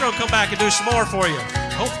 we're going to come back and do some more for you.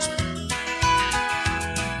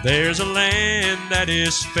 There's a land that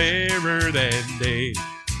is fairer than day,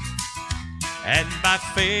 and by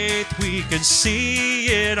faith we can see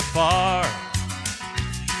it afar.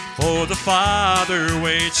 For the Father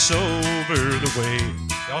waits over the way.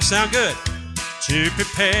 Y'all sound good. To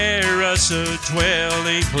prepare us a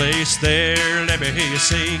dwelling place there. Let me hear you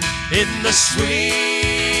sing. In the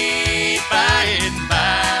sweet by and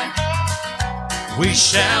by, we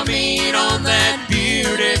shall meet on that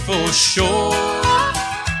beautiful shore.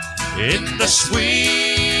 In the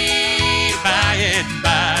sweet by and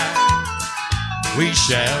by, we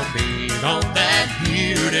shall meet on that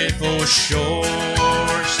beautiful shore.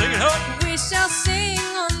 Sing it up. We shall sing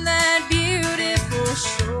on that beautiful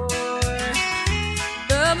shore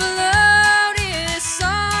the melodious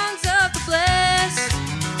songs of the blessed,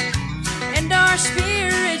 and our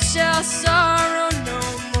spirit shall sorrow no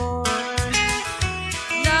more.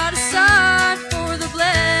 Not a sigh for the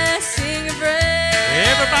blessing of rest.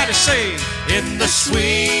 Everybody sing. In the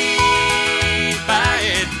sweet by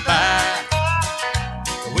and by,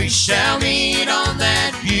 we shall meet on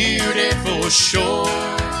that beautiful shore.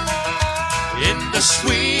 In the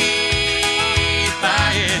sweet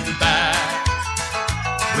by and by,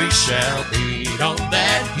 we shall meet on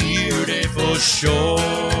that beautiful shore.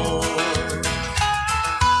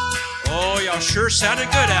 Oh, y'all sure sounded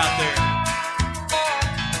good out there.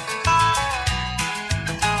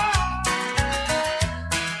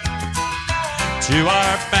 To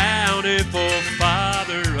our bountiful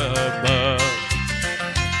Father above,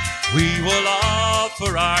 we will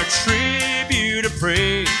offer our tribute of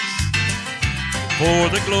praise for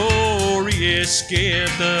the glorious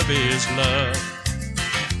gift of His love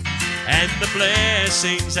and the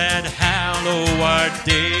blessings that hallow our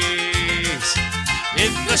days.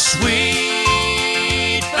 In the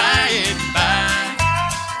sweet by and by,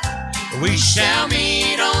 we shall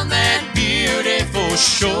meet on that beautiful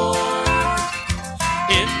shore.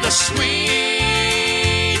 In the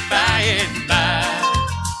sweet by and by,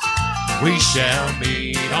 we shall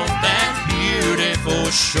meet on that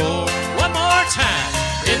beautiful shore. One more time.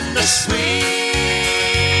 In the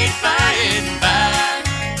sweet by and by,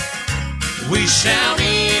 we shall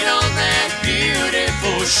meet on that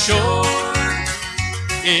beautiful shore.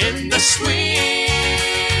 In the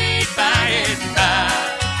sweet by and by,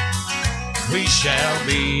 we shall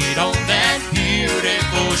meet on that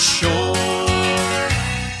beautiful shore.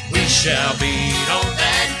 We shall meet on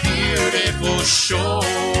that beautiful shore.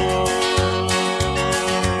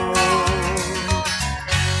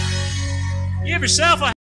 Give yourself a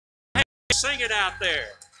hand. Sing it out there.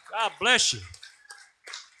 God bless you.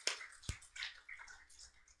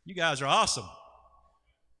 You guys are awesome.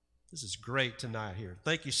 This is great tonight here.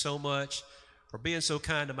 Thank you so much for being so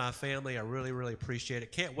kind to my family. I really, really appreciate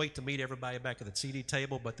it. Can't wait to meet everybody back at the CD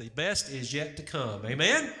table, but the best is yet to come.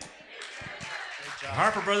 Amen?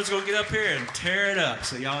 Harper Brothers going to get up here and tear it up,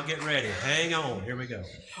 so y'all get ready. Hang on. Here we go.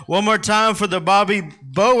 One more time for the Bobby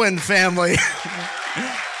Bowen family.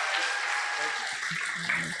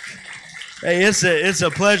 Hey, it's a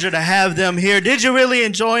pleasure to have them here. Did you really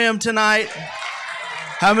enjoy them tonight?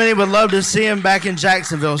 How many would love to see them back in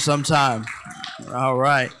Jacksonville sometime? All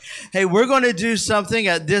right. Hey, we're going to do something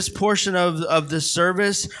at this portion of the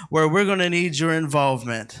service where we're going to need your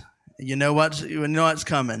involvement. You know what's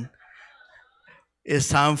coming. It's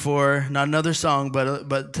time for not another song,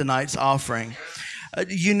 but tonight's offering.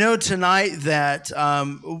 You know tonight that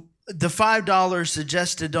the $5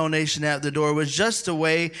 suggested donation at the door was just a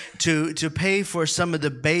way to pay for some of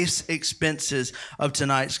the base expenses of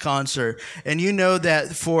tonight's concert. And you know that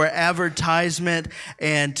for advertisement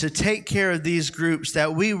and to take care of these groups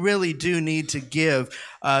that we really do need to give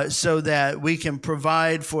so that we can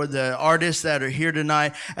provide for the artists that are here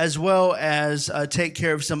tonight, as well as take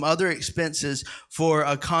care of some other expenses for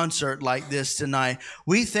a concert like this tonight.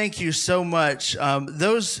 We thank you so much.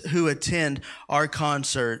 Those who attend our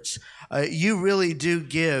concerts, you really do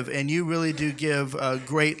give, and you really do give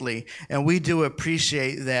greatly, and we do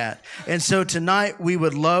appreciate that. And so tonight we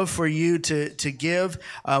would love for you to give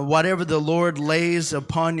whatever the Lord lays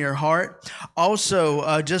upon your heart.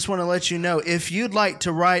 Also, just want to let you know, if you'd like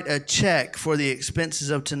to write a check for the expenses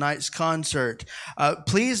of tonight's concert,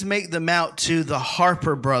 please make them out to the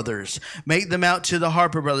Harper brothers. Make them out to the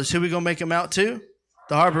Harper brothers. Who are we going to make them out to?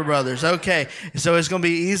 The Harper brothers. Okay, so it's going to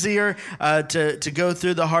be easier to go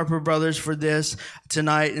through the Harper brothers for this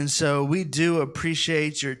tonight. And so we do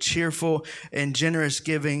appreciate your cheerful and generous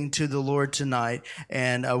giving to the Lord tonight.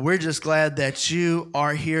 And we're just glad that you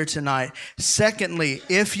are here tonight. Secondly,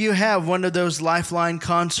 if you have one of those Lifeline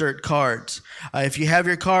concert cards, if you have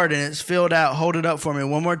your card and it's filled out, hold it up for me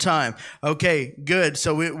one more time. Okay, good.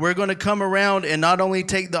 So we're going to come around and not only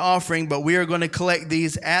take the offering, but we are going to collect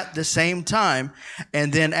these at the same time.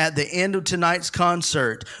 And then at the end of tonight's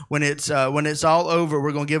concert, when it's all over,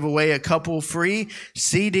 we're going to give away a couple free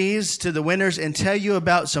CDs to the winners and tell you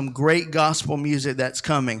about some great gospel music that's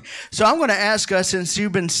coming. So I'm going to ask us, since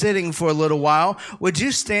you've been sitting for a little while, would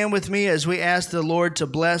you stand with me as we ask the Lord to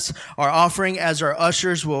bless our offering as our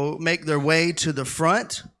ushers will make their way to the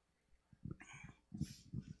front?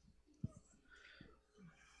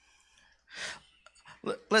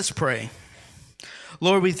 Let's pray.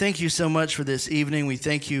 Lord, we thank you so much for this evening. We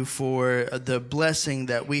thank you for the blessing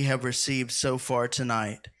that we have received so far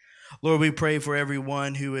tonight. Lord, we pray for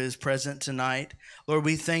everyone who is present tonight. Lord,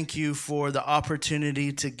 we thank you for the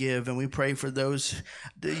opportunity to give, and we pray for those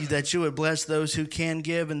that you would bless those who can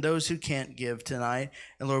give and those who can't give tonight.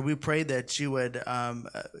 And Lord, we pray that you would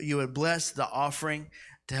bless the offering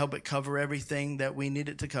to help it cover everything that we need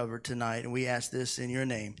it to cover tonight. And we ask this in your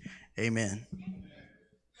name. Amen.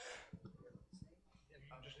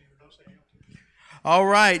 All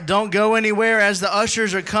right, don't go anywhere as the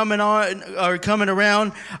ushers are coming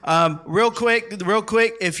around. Real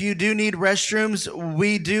quick, if you do need restrooms,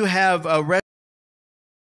 we do have a restroom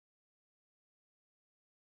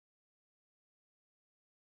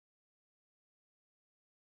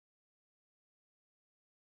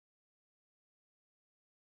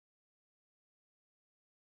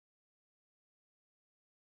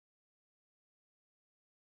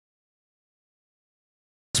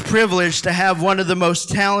privilege to have one of the most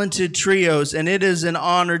talented trios, and it is an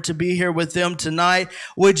honor to be here with them tonight.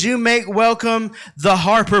 Would you make welcome the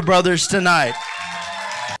Harper brothers tonight?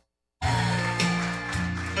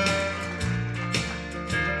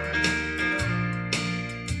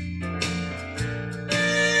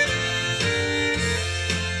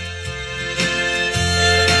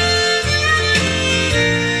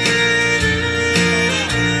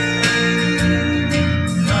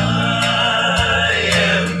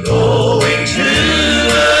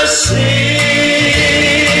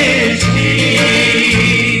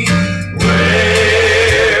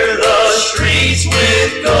 Where the streets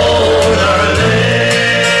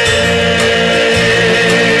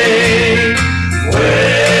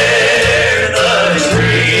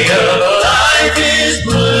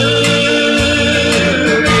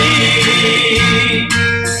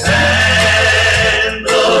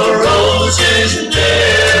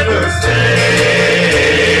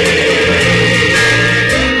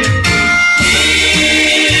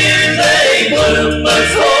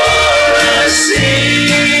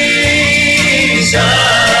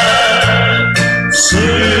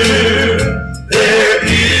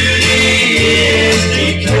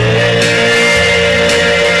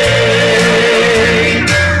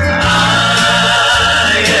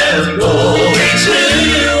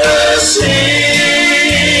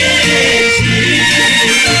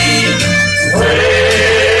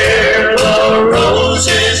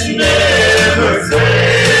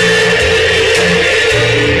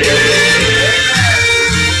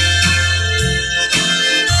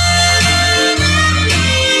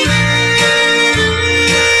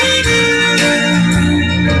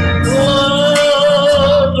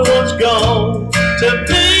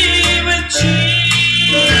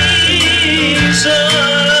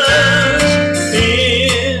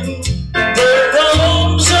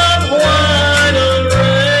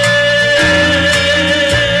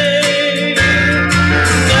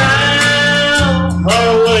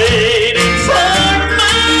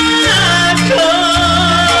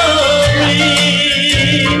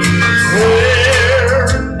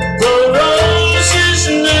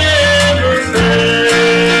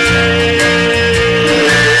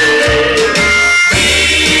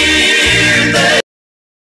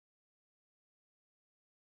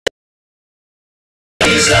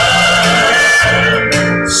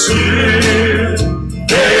soon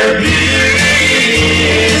their beauty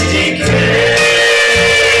is decayed.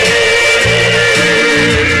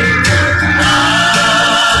 I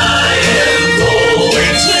am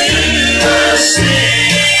going to a city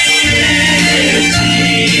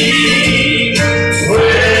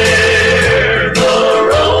where the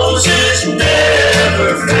roses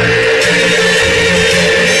never fade.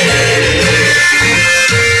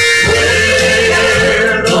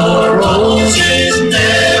 Where the roses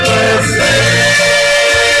never fade.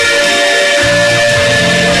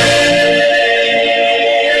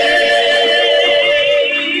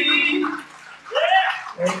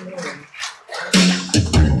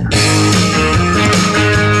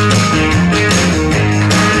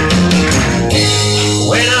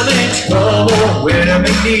 When I'm in trouble, when I'm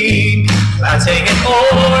in need, I take an oar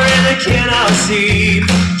and I cannot see.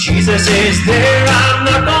 Jesus is there, I'm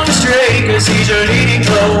not gonna stray, cause he's leading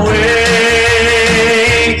the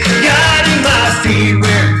way. Guiding my feet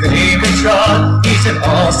where they've been trod. He's an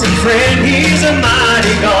awesome friend, he's a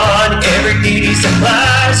mighty God. Every need he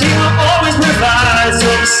supplies, he will always provide, so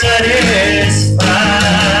I'm satisfied.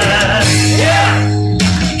 Yeah!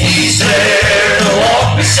 He's there to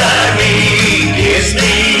walk beside me, gives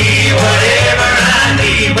me whatever I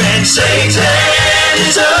need. When Satan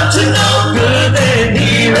is up to no good, then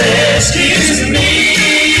he rescues me.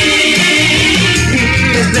 He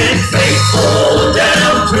has been faithful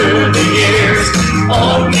down through the years.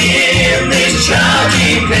 On him this child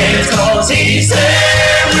depends, cause he's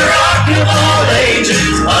there, the rock of all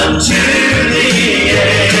ages, unto the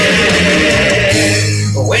end.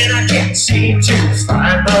 When I can't seem to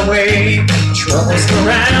find my way, troubles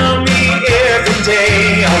surround me every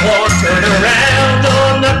day. I won't turn around, no,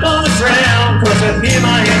 I'm not gonna frown, cause with him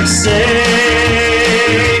I am safe.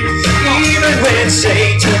 Even when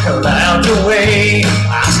Satan clouds away,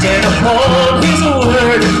 I stand upon his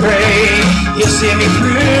word and pray. He'll see me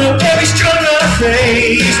through every struggle I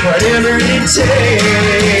face, whatever it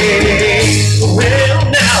takes. Well,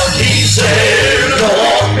 now he's there to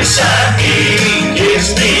walk beside me,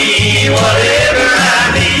 gives me whatever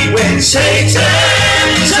I need. When Satan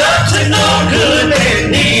is up to no good,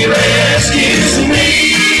 then he rescues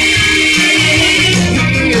me.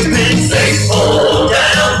 He has been faithful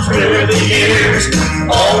down through the years.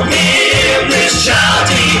 On him this child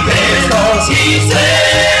depends, cause he's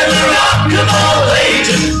there, the rock of all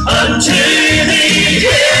ages, unto the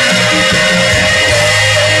end.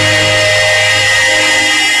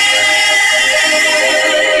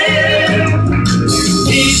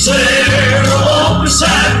 He's there to walk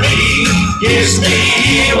beside me, gives me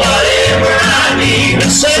whatever I need. When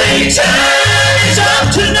Satan is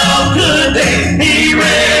up to no good, then he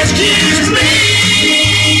rescues me.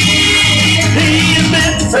 He has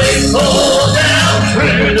been faithful down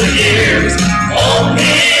through the years. On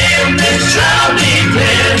him this child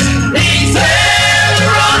depends. He's there, the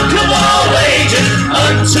rock of all ages,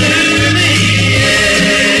 unto the end.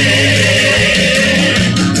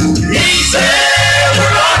 He's there, the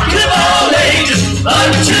rock of all ages,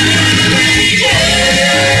 unto the end.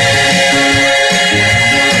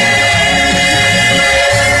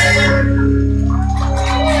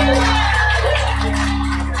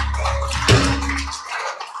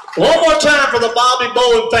 One more time for the Bobby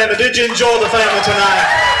Bowen family. Did you enjoy the family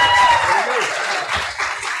tonight?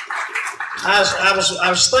 I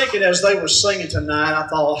was thinking as they were singing tonight, I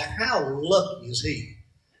thought, how lucky is he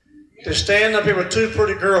to stand up here with two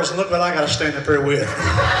pretty girls and look what I got to stand up here with.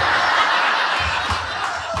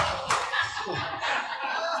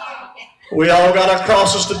 We all got our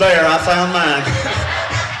crosses to bear. I found mine.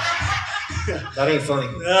 That ain't funny.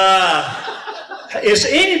 Is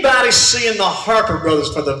anybody seeing the Harper brothers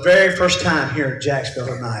for the very first time here in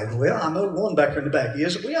Jacksonville tonight? Well, I know one back here in the back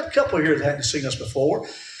is. We have a couple here that hadn't seen us before.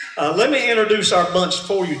 Let me introduce our bunch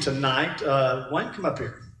for you tonight. Wayne, come up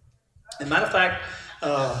here. As a matter of fact,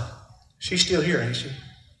 she's still here, ain't she?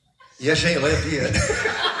 Yes, she ain't left yet.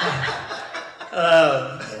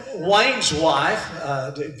 Wayne's wife,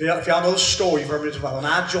 if y'all know the story, you've heard it about. When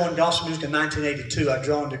I joined gospel music in 1982, I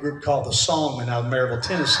joined a group called The Songmen out of Maryville,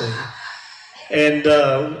 Tennessee. And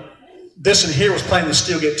this one here was playing the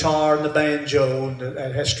steel guitar and the banjo, and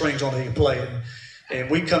it had strings on it he could play it. And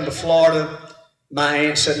we come to Florida. My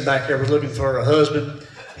aunt sitting back there was looking for her husband.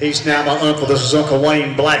 He's now my uncle. This is Uncle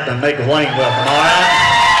Wayne Blackman. Make Wayne welcome, all right?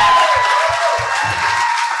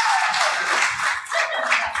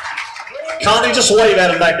 Connie, just wave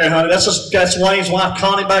at him back there, honey. That's Wayne's wife,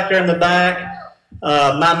 Connie, back there in the back.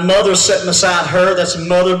 My mother's sitting beside her. That's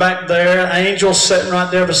mother back there. Angel's sitting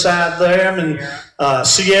right there beside them. And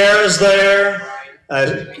Sierra's there.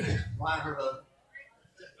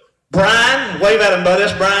 Brian, wave at him, buddy.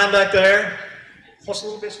 That's Brian back there. What's the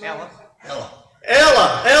little bit's name?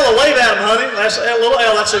 Ella, wave at him, honey. That's little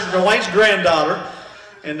Ella. That's Dwayne's granddaughter.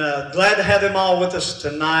 And glad to have them all with us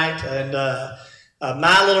tonight. And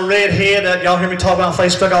my little redhead, y'all hear me talk on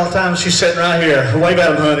Facebook all the time. She's sitting right here. Wave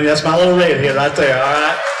at him, honey. That's my little redhead right there, all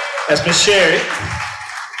right? That's Miss Sherry.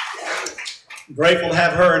 Grateful to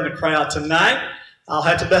have her in the crowd tonight. I'll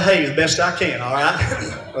have to behave the best I can, all right?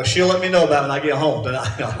 Well, she'll let me know about it when I get home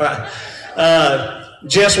tonight, all right?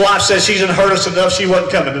 Jeff's wife says she's done hurt us enough she wasn't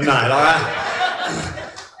coming tonight, all right?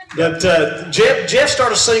 But Jeff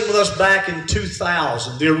started singing with us back in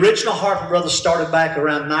 2000. The original Harper Brothers started back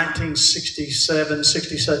around 1967,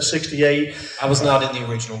 67, 68. I was not in the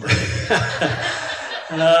original movie.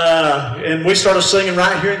 And we started singing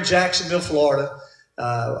right here in Jacksonville, Florida.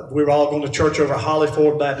 We were all going to church over at Holly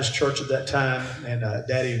Ford Baptist Church at that time, and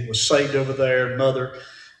Daddy was saved over there, Mother,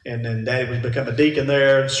 and then Daddy was become a deacon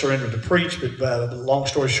there and surrendered to preach. But long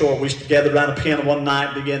story short, we gathered around a piano one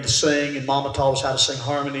night and began to sing, and Mama taught us how to sing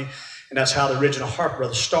harmony, and that's how the original Harper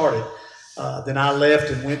Brothers started. Then I left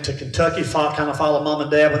and went to Kentucky, kind of followed Mom and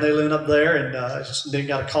Dad when they lived up there, and then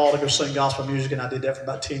got a call to go sing gospel music, and I did that for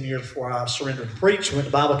about 10 years before I surrendered to preach. Went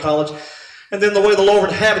to Bible college. And then the way the Lord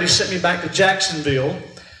would have it, He sent me back to Jacksonville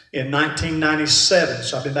in 1997.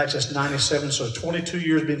 So I've been back since 97. So 22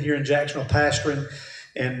 years been here in Jacksonville pastoring.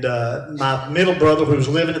 And my middle brother, who was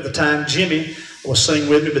living at the time, Jimmy, was singing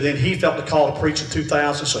with me. But then he felt the call to preach in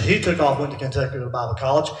 2000. So he took off, went to Kentucky to Bible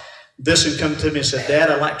college. This one come to me and said,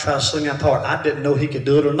 Dad, I'd like to try to sing that part. I didn't know he could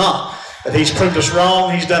do it or not. But he's proved us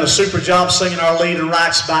wrong. He's done a super job singing our lead and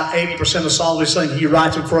writes about 80% of the songs we sing. He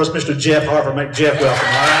writes them for us. Mr. Jeff Harper. Make Jeff welcome,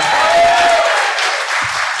 all right?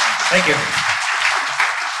 Thank you.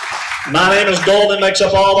 My name is Golden, makes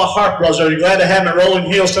up all the Harper Brothers. Are you glad to have me at Rolling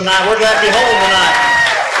Hills tonight? We're glad to be home tonight.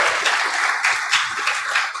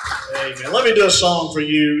 Amen. Let me do a song for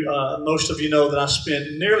you. Most of you know that I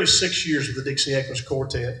spent nearly 6 years with the Dixie Echoes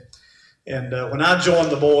Quartet. And when I joined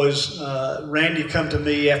the boys, Randy come to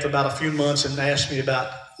me after about a few months and asked me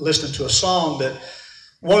about listening to a song that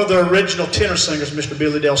one of the original tenor singers, Mr.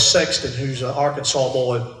 Billy Dale Sexton, who's an Arkansas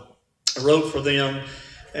boy, wrote for them.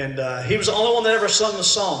 And he was the only one that ever sung the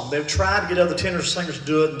song. They've tried to get other tenor singers to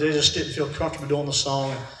do it, and they just didn't feel comfortable doing the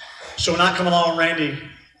song. So when I come along, Randy,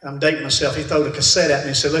 I'm dating myself, he threw the cassette at me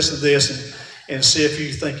and said, listen to this and see if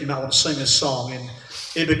you think you might want to sing this song. And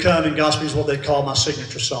it became, in gospel, is what they call my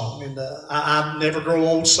signature song. And I never grow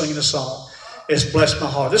old singing the song. It's blessed my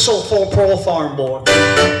heart. This old Pearl Farm boy,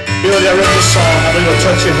 Billy, I wrote this song. I believe it'll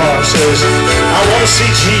touch your heart. It says, I want to see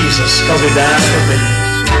Jesus because He died for me.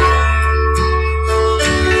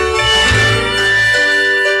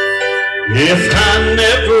 If I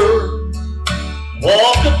never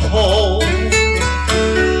walk upon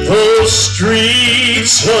those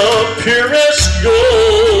streets of purest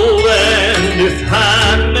gold, and if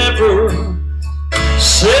I never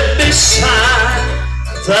sit beside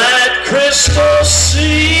that crystal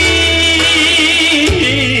sea,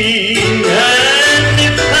 and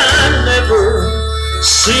if I never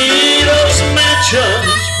see those mansions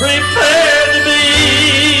prepared to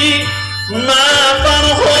be my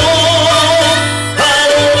final home,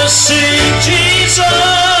 see Jesus,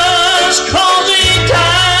 'cause He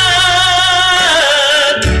died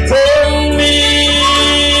for me.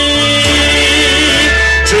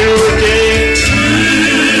 To look into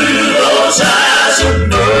those eyes of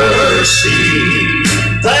mercy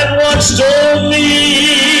that once told me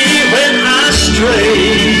when I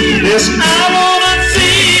strayed, yes, I want to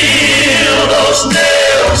feel those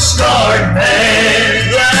nail-scarred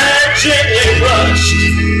hands that gently brushed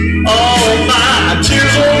all my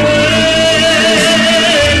tears away.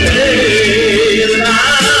 And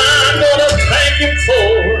I'm gonna thank Him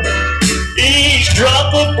for each drop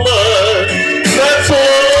of blood that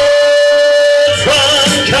flowed from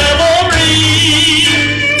Calvary.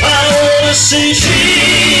 I wanna see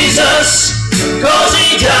Jesus, 'cause He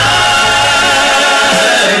died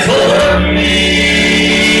for me.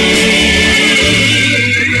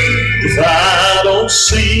 If I don't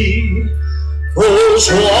see those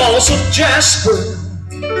walls of jasper,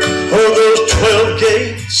 or those 12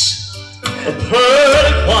 gates of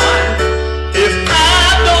pearly white, if I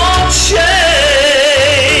don't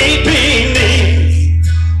shade beneath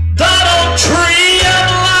that old tree of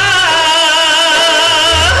life,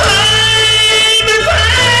 if I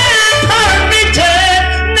hurt me dead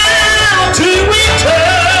now to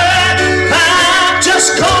return, I'm just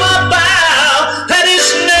gonna bow at His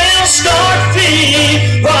nail-scarred feet.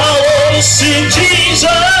 I want to see Jesus,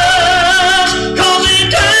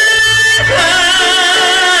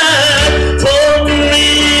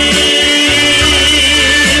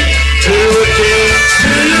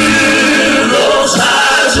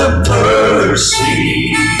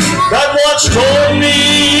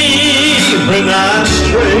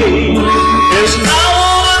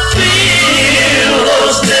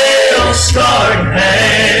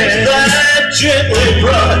 gently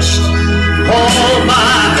brushed all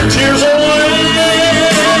my tears away.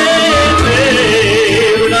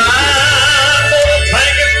 And I'm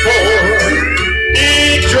thanking for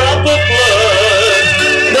each drop of blood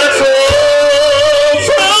that flowed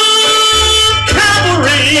from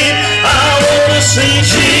Calvary. I want to see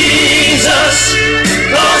Jesus,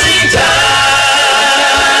 'cause he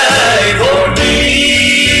died for me.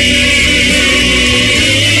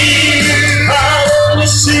 I want to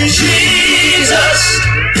see Jesus,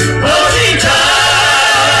 'cause he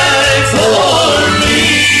died for me.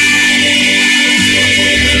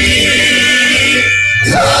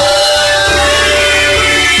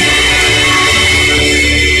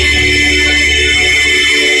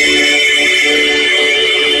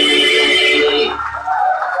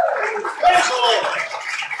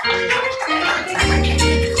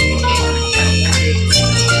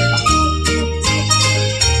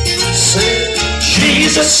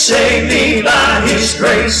 Jesus saved me by his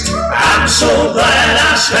grace. I'm so glad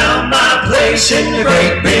I found my place in the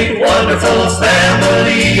great, big, wonderful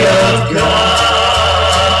family of God.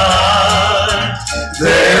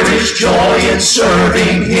 There is joy in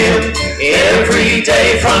serving him every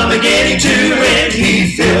day from beginning to end.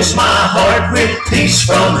 He fills my heart with peace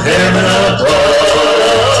from heaven above.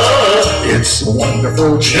 It's a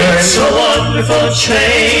wonderful change. It's a wonderful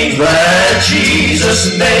change that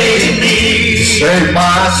Jesus made in me. Saved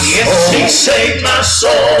my soul. Yes, he saved my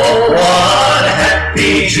soul. What a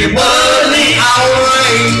happy jubilee. I'll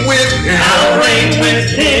reign with him. I'll reign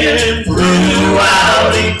with him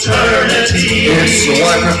throughout eternity. It's a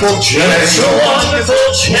wonderful change. It's a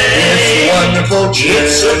wonderful change. It's a wonderful change.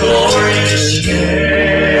 It's a glorious change.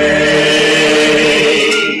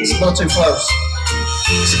 It's a little too close.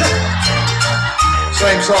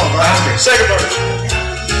 Same song, right? Second verse.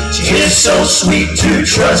 It's so sweet to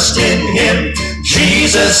trust in him.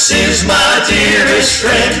 Jesus is my dearest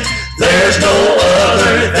friend. There's no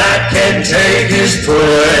other that can take his praise.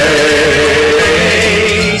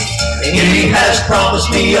 He has promised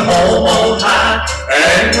me a home on high,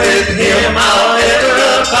 and with him I'll ever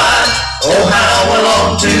abide. Oh, how I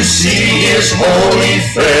long to see his holy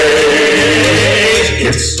face.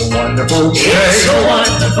 It's a wonderful change. It's a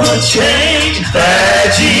wonderful change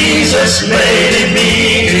that Jesus made in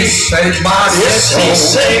me. He saved my soul. Yes, he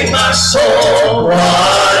saved my soul. What a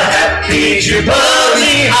happy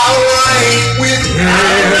jubilee. I'll reign with him.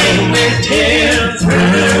 I'll reign with him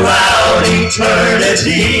throughout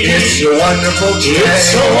eternity. It's a wonderful change.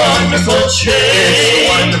 It's a wonderful change. It's a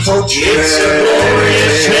wonderful change. It's a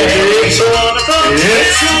glorious change. It's a wonderful change.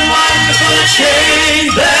 It's a wonderful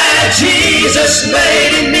change that Jesus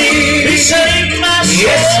made in me. He saved my soul.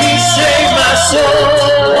 Yes, he saved my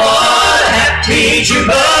soul. What a happy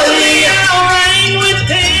jubilee. I'll reign with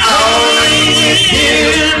him. I'll reign with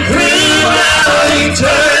him throughout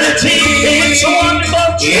eternity. It's a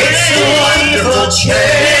wonderful change. It's a wonderful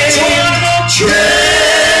change. It's a wonderful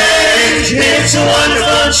change. It's a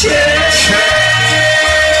wonderful change.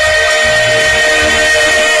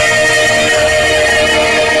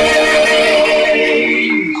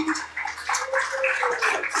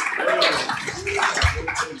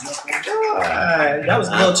 That was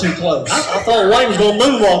a little too close. I thought Wayne was going to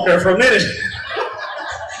moonwalk there for a minute.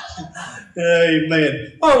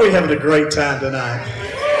 Amen. Oh, we're having a great time tonight.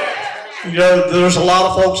 You know, there's a lot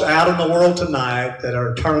of folks out in the world tonight that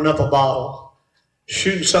are turning up a bottle,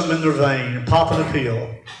 shooting something in their vein, and popping a pill,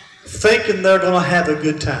 thinking they're going to have a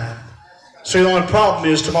good time. So the only problem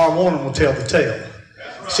is tomorrow morning we'll tell the tale.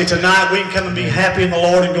 See, tonight we can come and be happy in the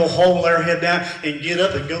Lord and go home, lay our head down, and get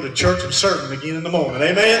up and go to church and serve Him again in the morning.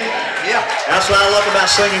 Amen? Yeah. That's what I love about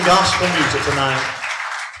singing gospel music tonight.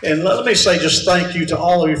 And let me say just thank you to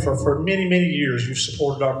all of you for many, many years. You've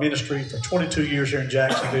supported our ministry for 22 years here in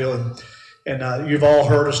Jacksonville. And you've all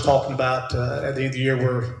heard us talking about at the end of the year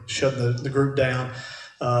we're shutting the group down.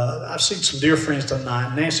 I've seen some dear friends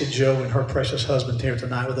tonight. Nancy Joe and her precious husband here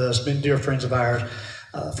tonight with us, been dear friends of ours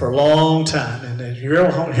for a long time. And if you're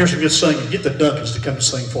ever home, hear some good singing, get the Duncans to come and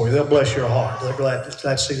sing for you. They'll bless your heart. They're glad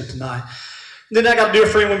to see you tonight. And then I got a dear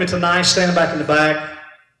friend with me tonight, standing back in the back.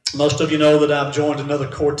 Most of you know that I've joined another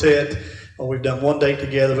quartet. We've done one date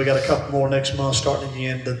together. We got a couple more next month starting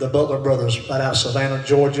again. The Butler Brothers right out of Savannah,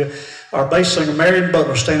 Georgia. Our bass singer, Marion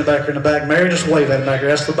Butler, standing back here in the back. Marion, just wave at him back there.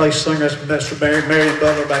 That's the bass singer. That's for Marion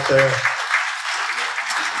Butler back there.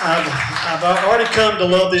 I've already come to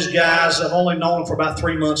love these guys. I've only known them for about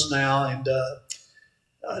 3 months now, and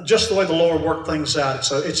just the way the Lord worked things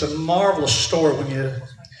out. It's a marvelous story when you.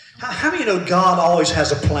 How many know God always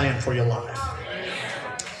has a plan for your life?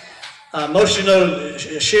 Most of you know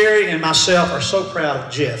Sherry and myself are so proud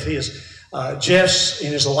of Jeff. He is Jeff's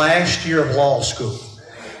in his last year of law school.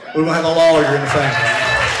 We're going to have a lawyer in the family.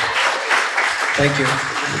 Thank you.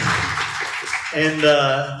 And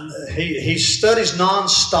he studies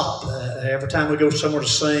nonstop. Every time we go somewhere to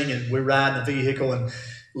sing and we ride in the vehicle and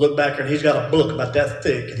look back there, and he's got a book about that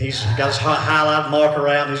thick, and he's got his highlight marker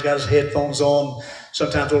out, and he's got his headphones on.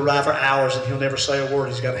 Sometimes we'll ride for hours and he'll never say a word.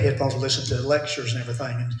 He's got headphones to listen to lectures and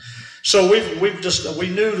everything. And so we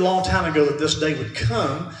knew a long time ago that this day would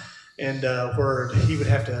come, and where he would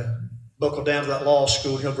have to buckle down to that law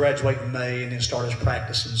school. He'll graduate in May and then start his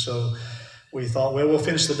practice. And so we thought, well, we'll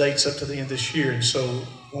finish the dates up to the end of this year. And so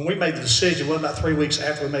when we made the decision, well, about 3 weeks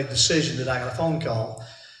after we made the decision, that I got a phone call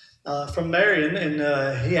from Marion, and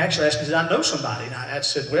he actually asked me, did I know somebody? And I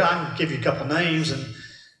said, well, I can give you a couple names. And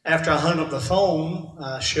after I hung up the phone,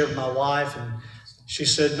 I shared with my wife, and she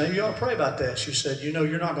said, maybe you ought to pray about that. She said, you know,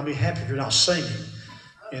 you're not going to be happy if you're not singing.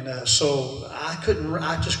 And so I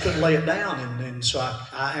just couldn't lay it down. And so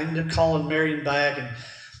I ended up calling Marion back. And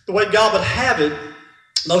the way God would have it,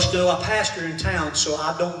 most know I pastor in town, so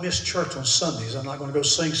I don't miss church on Sundays. I'm not going to go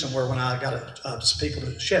sing somewhere when I got people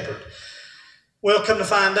to shepherd. Well, come to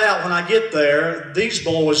find out, when I get there, these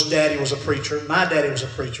boys' daddy was a preacher. My daddy was a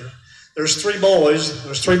preacher. There's three boys.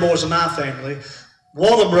 There's three boys in my family.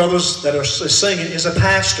 One of the brothers that are singing is a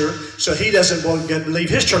pastor, so he doesn't want to leave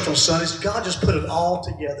his church on Sundays. God just put it all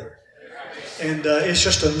together. And it's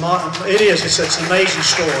just it's an amazing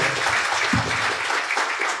story.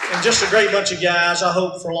 And just a great bunch of guys. I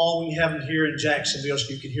hope for long we have them here in Jacksonville so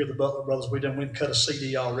you can hear the Butler Brothers. We done went and cut a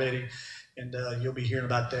CD already, and you'll be hearing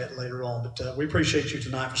about that later on. But we appreciate you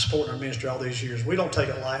tonight for supporting our ministry all these years. We don't take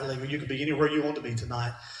it lightly. You could be anywhere you want to be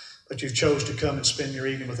tonight, but you've chose to come and spend your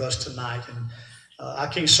evening with us tonight. And I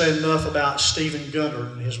can't say enough about Stephen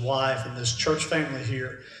Gunter and his wife and this church family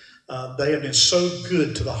here. They have been so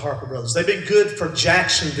good to the Harper Brothers. They've been good for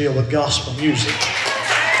Jacksonville with gospel music.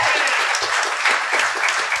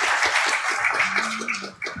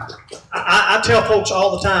 I tell folks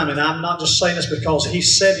all the time, and I'm not just saying this because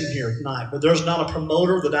he's sitting here tonight, but there's not a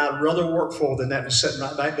promoter that I'd rather work for than that was sitting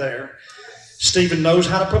right back there. Stephen knows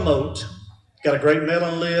how to promote. Got a great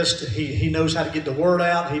mailing list. He knows how to get the word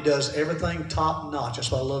out. He does everything top notch.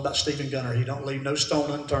 That's what I love about Stephen Gunter. He don't leave no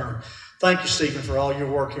stone unturned. Thank you, Stephen, for all your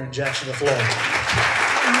work here in Jacksonville, Florida.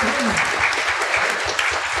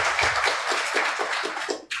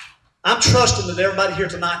 I'm trusting that everybody here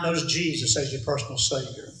tonight knows Jesus as your personal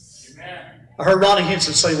Savior. Amen. I heard Ronnie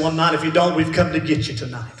Henson say one night, if you don't, we've come to get you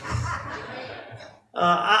tonight.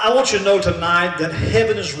 I want you to know tonight that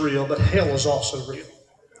heaven is real, but hell is also real.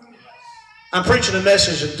 I'm preaching a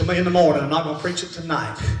message to me in the morning. I'm not going to preach it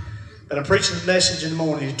tonight. But I'm preaching a message in the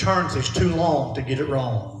morning. Eternity is too long to get it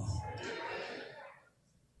wrong.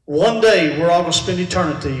 One day, we're all going to spend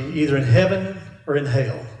eternity either in heaven or in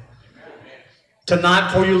hell. Tonight,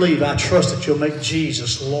 before you leave, I trust that you'll make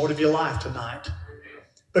Jesus Lord of your life tonight.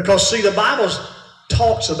 Because, see, the Bible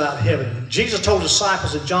talks about heaven. Jesus told his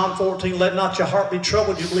disciples in John 14, let not your heart be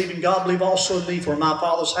troubled. You believe in God, believe also in me. For in my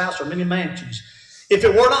Father's house are many mansions. If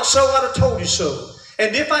it were not so, I'd have told you so.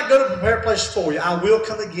 And if I go to prepare a place for you, I will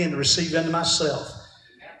come again to receive unto myself,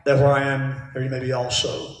 that where I am, there you may be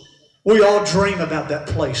also. We all dream about that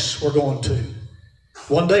place we're going to.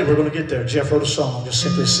 One day we're going to get there. Jeff wrote a song that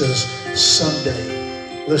simply says,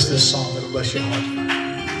 someday. Listen to this song. It'll bless your heart.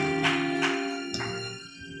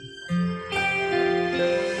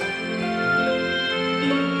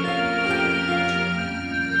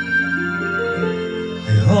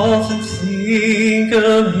 I often think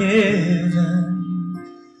of heaven,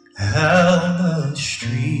 how the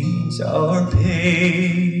streets are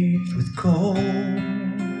paved with gold.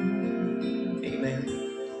 Amen.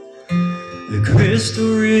 The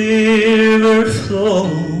crystal river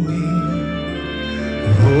flowing,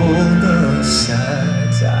 all the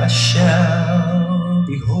sights I shall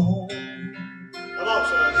behold.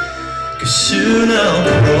 Cause soon I'll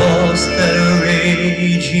cross that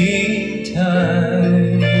raging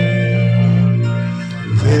tide.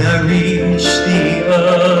 When I reach the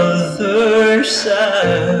other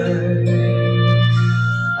side,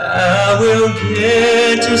 I will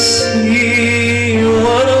get to see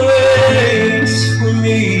what awaits for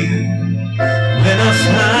me when I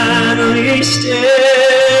finally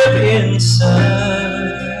step inside.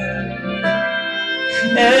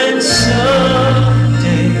 And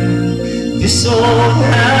someday, this old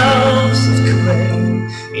house of clay,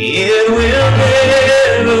 it will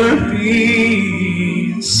never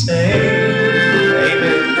be the same.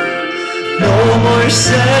 Amen. No more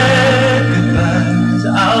sad goodbyes.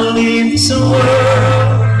 I'll leave this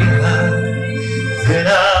world behind. Then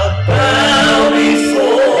I'll bow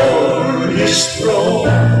before his throne.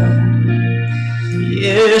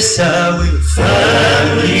 Yes, I will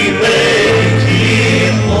finally make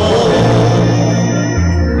it home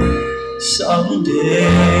someday.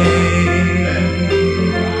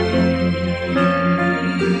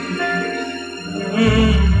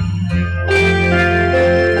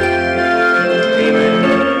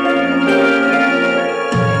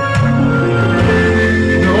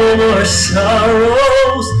 No more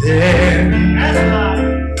sorrows there,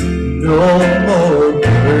 no more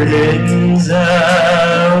burdens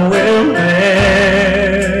I will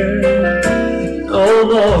bear, no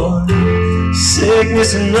more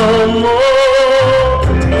sickness, no more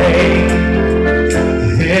pain.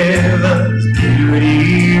 Heaven's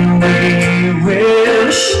beauty we will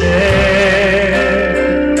share,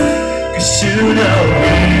 'cause soon I'll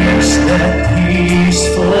reach that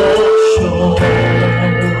peaceful shore.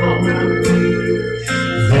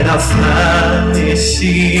 Then I'll finally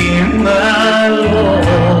see my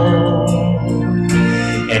Lord,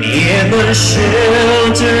 and in the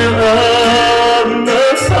shelter of the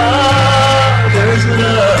Father's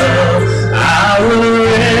love I will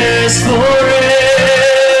rest forevermore.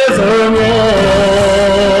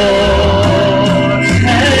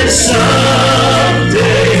 And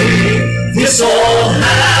someday this old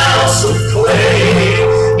house of clay,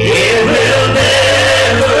 it will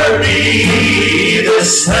never be the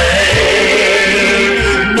same.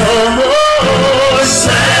 No more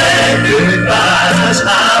sad goodbyes,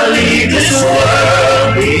 I'll leave this world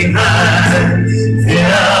behind.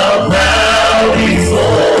 Then I'll bow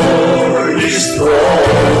before His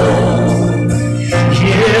throne.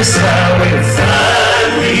 Yes, I will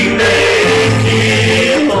finally make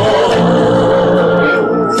it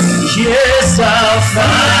home. Yes, I'll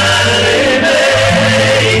finally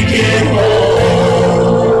make it home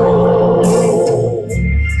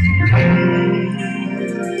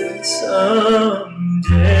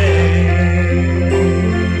someday.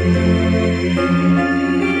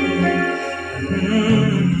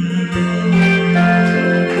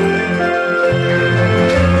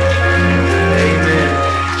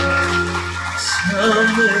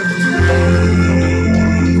 Amen.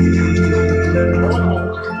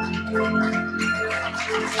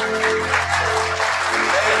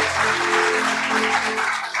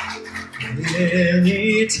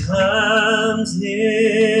 Many times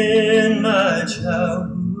in my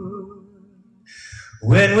childhood,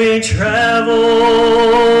 when we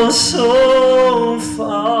travel so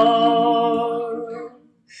far,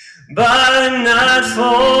 by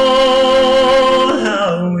nightfall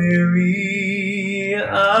how weary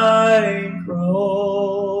I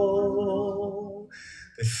grow.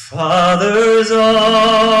 But Father's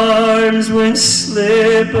arms would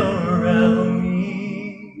slip around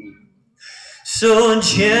me so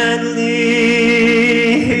gently,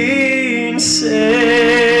 He'd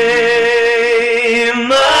say,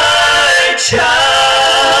 my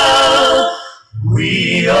child,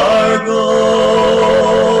 we are going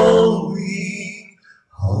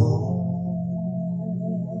home.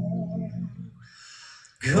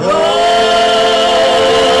 Going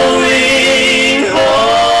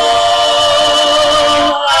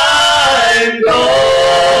home, I'm going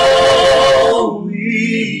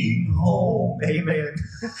home. Amen.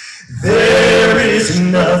 There is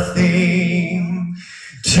nothing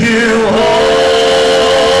to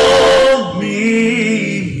hold me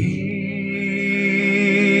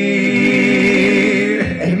here.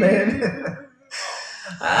 Amen.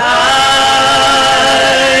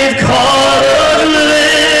 I've caught a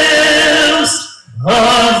glimpse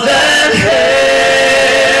of that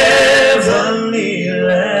heavenly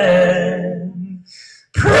land.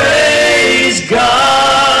 Praise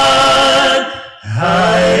God,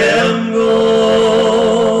 I am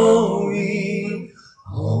going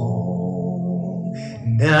home.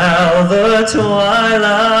 Now the twilight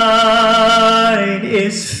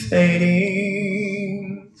is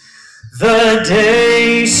fading, the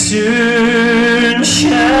day soon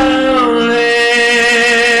shall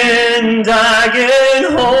end. I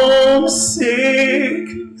get homesick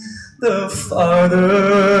the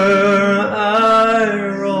farther I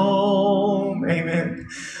roam. Amen.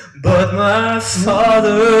 But my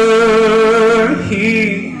Father,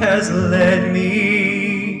 He has led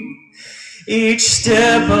me each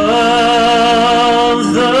step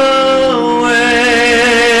of the way,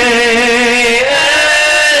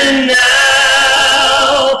 and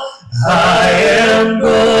now I am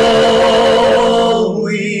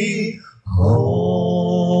going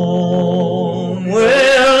home.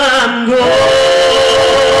 Well, I'm going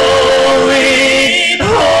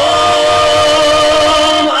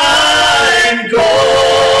home. I'm going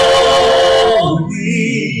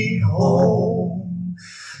home.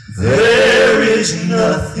 There is no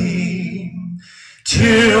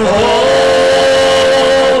you hold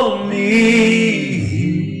me.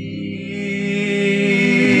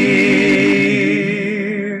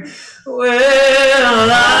 Well,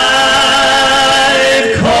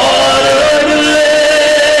 I've caught a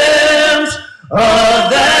glimpse of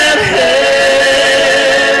that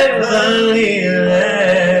heavenly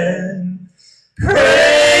land.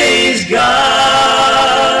 Praise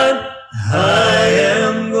God, I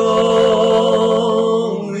am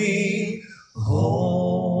going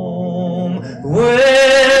home.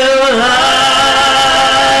 Well,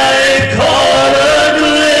 I've caught a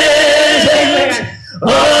glimpse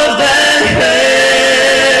of that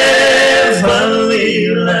heavenly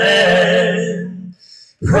land.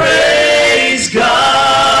 Praise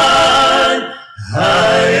God,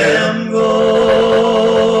 I am going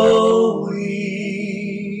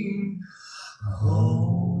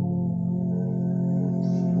home.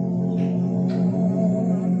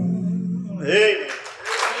 Amen.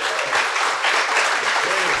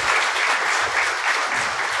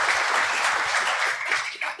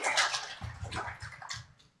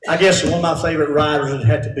 I guess one of my favorite writers would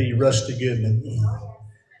have to be Rusty Goodman.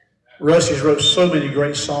 Rusty's wrote so many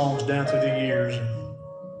great songs down through the years.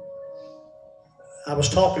 I was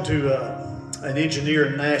talking to an engineer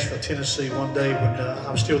in Nashville, Tennessee one day when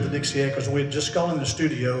I was still with the Dixie Echoes, and we had just gone in the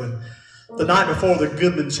studio, and the night before the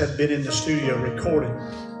Goodmans had been in the studio recording.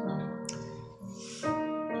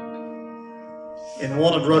 In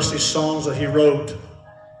one of Rusty's songs that he wrote,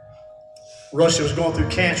 Rusty was going through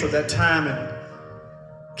cancer at that time, and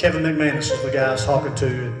Kevin McManus is the guy I was talking to,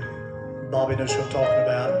 and Bobby knows who I'm talking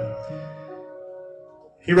about.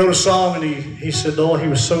 He wrote a song, and he said, oh, he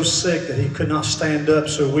was so sick that he could not stand up,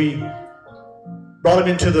 so we brought him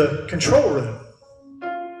into the control room.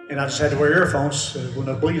 And I just had to wear earphones with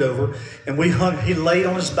no bleed over. And he laid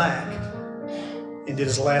on his back and did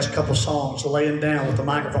his last couple songs, laying down with the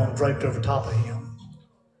microphone draped over top of him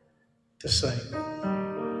to sing.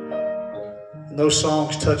 And those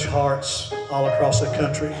songs touch hearts all across the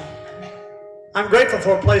country. I'm grateful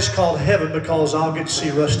for a place called heaven because I'll get to see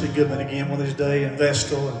Rusty Goodman again one of these days in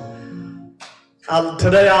Vestal. And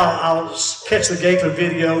today I'll catch the Gaither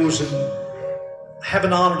videos and have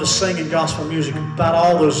an honor to sing in gospel music about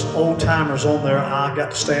all those old timers on there I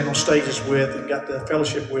got to stand on stages with and got to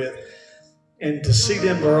fellowship with. And to see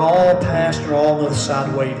them, they're all past and they're all on the other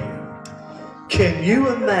side waiting. Can you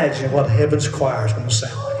imagine what heaven's choir is going to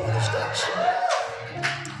sound like one of these days?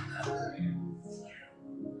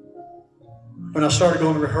 When I started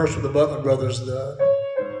going to rehearse with the Butler Brothers,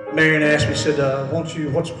 Marion asked me, said, what's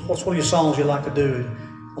one of your songs you like to do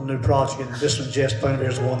on the new project? And this one, Jess Plainer,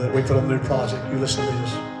 is the one that we put on the new project. You listen to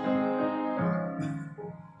this.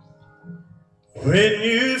 When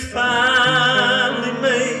you finally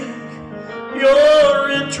make your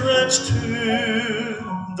entrance to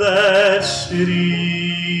that city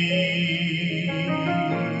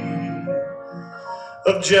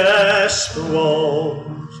of jasper walls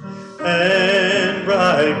and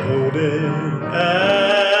bright golden avenue,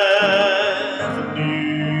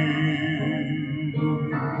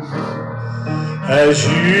 as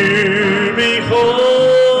you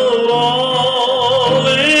behold all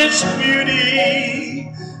its beauty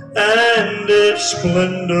and its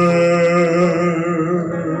splendor,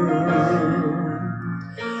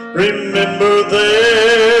 remember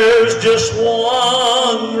there's just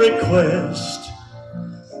one request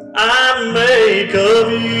I make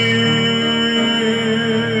of you.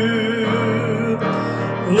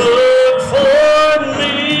 Look for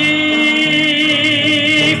me,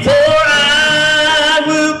 for I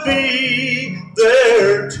will be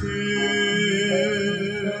there too.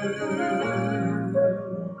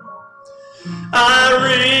 I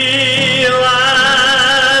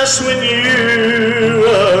realize when you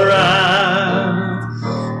arrive,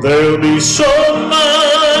 there'll be so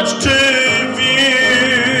much to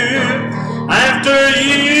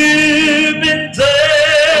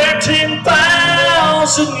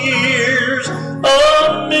years,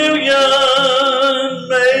 a million,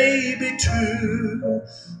 maybe two.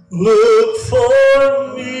 Look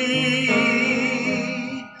for me,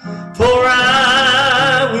 for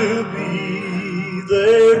I will be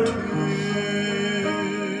there too.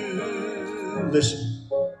 Listen,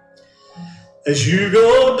 as you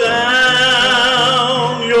go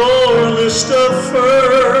down your list of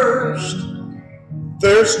first,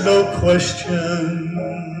 there's no question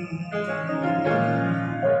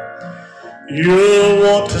you'll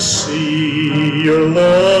want to see your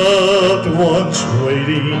loved ones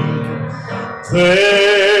waiting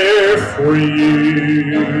there for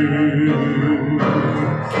you.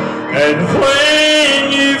 And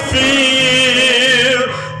when you feel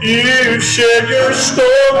you've shared your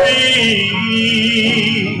story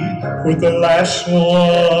with the last one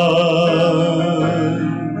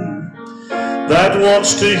that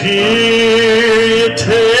wants to hear you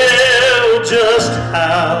tell just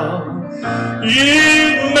how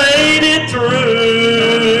you made it through,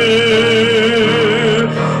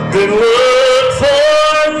 then look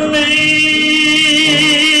for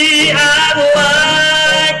me. I'd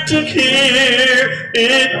like to hear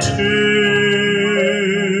it too.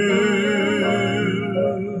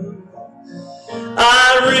 I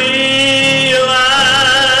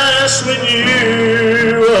realize when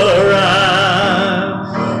you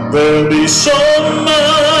arrive, there'll be so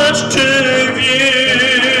much to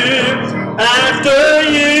after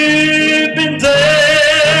you've been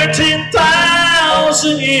there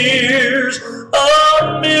 10,000 years,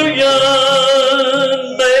 a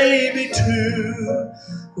million, maybe two.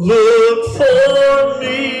 Look for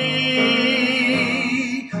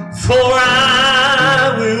me, for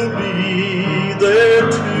I will be there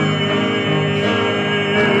too.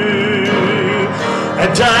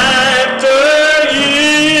 And after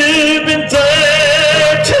you've been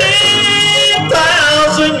there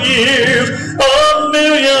 10,000 years, a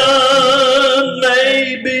million,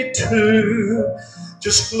 maybe two,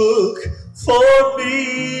 just look for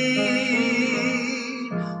me,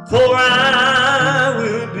 for I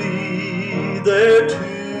will be there too.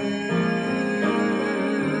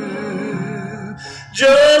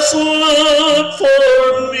 Just look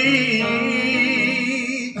for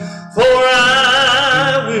me, for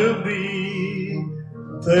I will be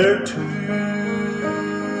there too.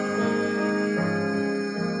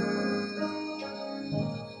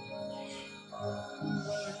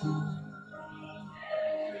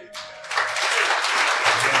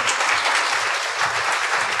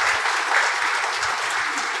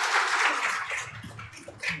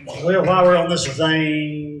 Well, while we're on this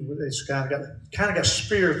vein, it's kind of got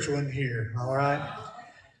spiritual in here, all right?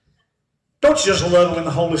 Don't you just love it when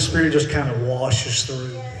the Holy Spirit just kind of washes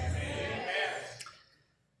through?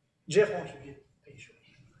 Jeff, why don't you get these?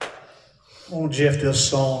 I want Jeff to do a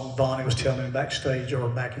song. Bonnie was telling me backstage or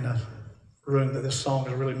back in the room that this song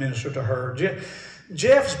has really ministered to her.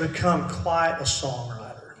 Jeff's become quite a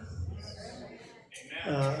songwriter.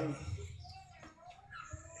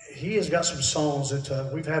 He has got some songs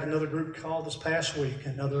that we've had another group call this past week,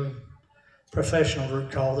 another professional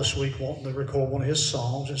group call this week wanting to record one of his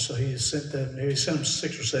songs, and so he sent them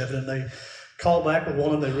 6 or 7, and they called back with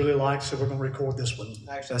one of them they really liked, so we're going to record this one.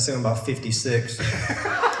 Actually, I sent him about 56.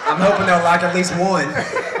 I'm hoping they'll like at least one.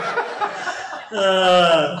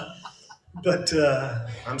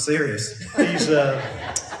 I'm serious.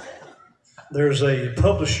 There's a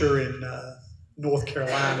publisher in North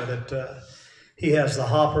Carolina that he has the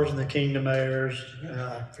Hoppers and the Kingdom Heirs.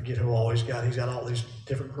 I forget who all he's got. He's got all these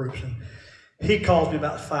different groups. And he called me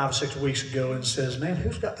about 5 or 6 weeks ago and says, man,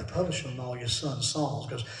 who's got the publishing on all your son's songs?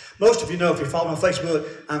 Because most of you know, if you follow me on Facebook,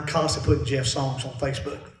 I'm constantly putting Jeff's songs on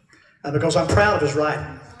Facebook. Because I'm proud of his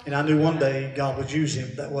writing. And I knew one day God would use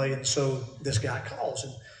him that way. And so this guy calls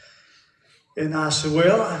him. And I said,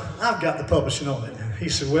 well, I've got the publishing on it. He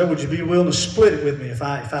said, well, would you be willing to split it with me if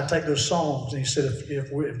I take those songs? And he said,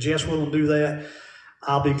 if Jeff's willing to do that,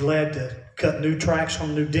 I'll be glad to cut new tracks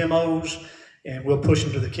on new demos, and we'll push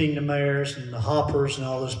them to the Kingdom Heirs and the Hoppers and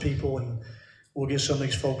all those people, and we'll get some of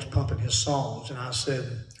these folks pumping his songs. And I said,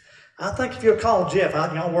 I think if you'll call Jeff,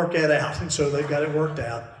 I'll work that out. And so they've got it worked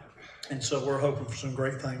out. And so we're hoping for some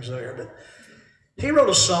great things there. But he wrote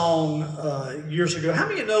a song years ago. How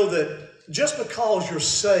many of you know that just because you're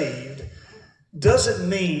saved doesn't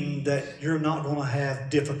mean that you're not going to have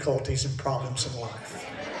difficulties and problems in life?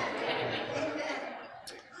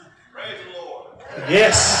 Praise the Lord.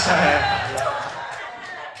 Yes.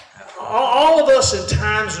 All of us at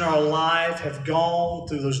times in our life have gone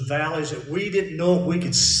through those valleys that we didn't know if we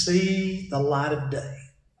could see the light of day.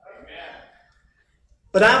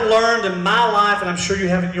 But I've learned in my life, and I'm sure you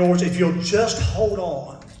have in yours, if you'll just hold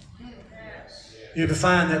on, you can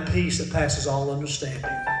find that peace that passes all understanding.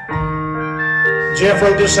 Jeff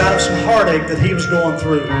wrote this out of some heartache that he was going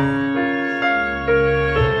through.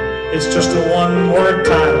 It's just a one-word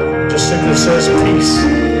title. It just simply says peace.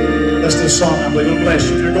 That's the song. I believe it'll bless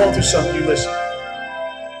you. If you're going through something, you listen.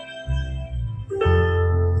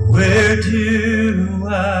 Where do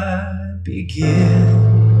I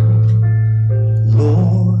begin,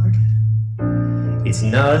 Lord? It's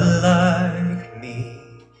not like me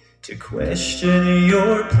to question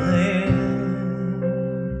your plan,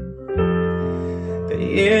 but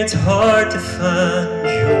it's hard to find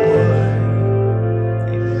joy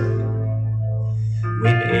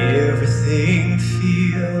when everything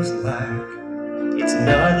feels like it's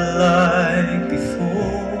not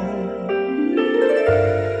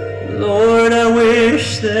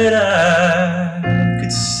that I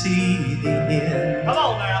could see the end. Come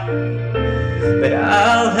on now. But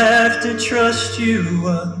I'll have to trust you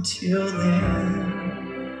until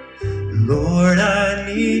then. Lord, I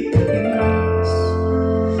need peace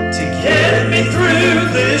to get me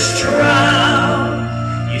through this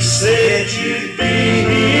trial. You said you'd be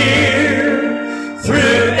here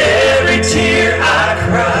through every tear I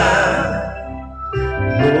cry.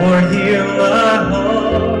 Lord, hear my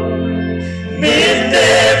heart, mend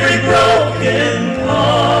every broken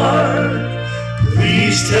part.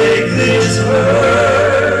 Please take this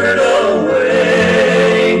hurt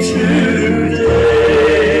away today.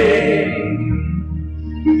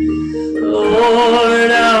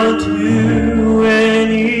 Lord, I'll do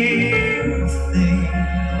anything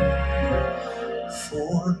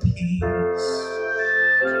for peace.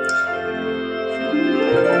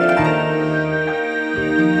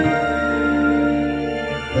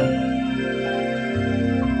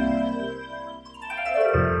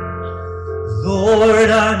 Lord,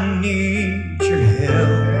 I need your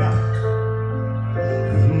help.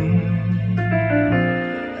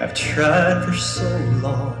 I've tried for so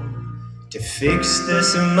long to fix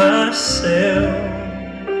this myself,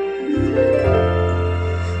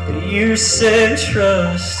 but you said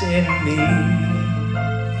trust in me.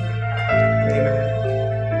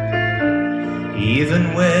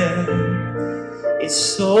 Even when it's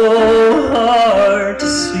so hard to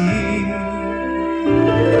see,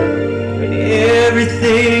 when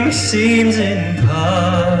everything seems impossible,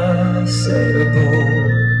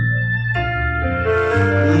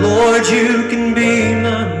 Lord, you can be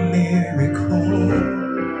my miracle.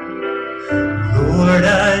 Lord,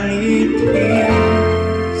 I need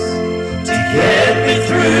peace to get me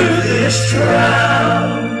through this trial.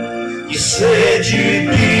 You said you'd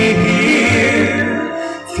be here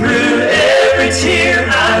through every tear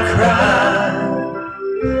I cry.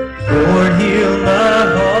 Lord, heal my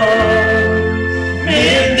heart,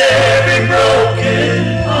 mend every broken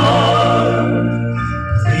heart.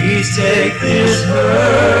 Please take this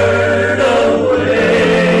hurt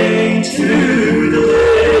away today.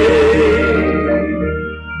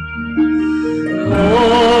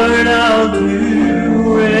 Lord, I'll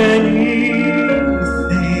do anything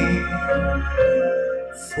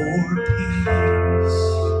for peace.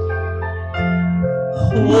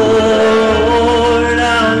 Lord,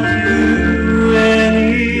 I'll do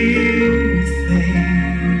anything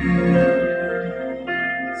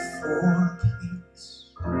for peace.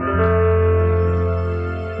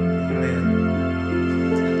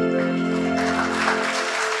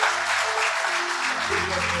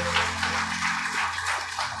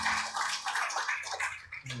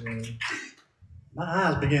 Amen. My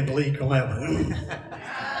eyes began to leak on that one.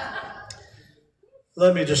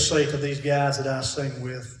 Let me just say to these guys that I sing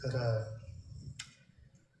with that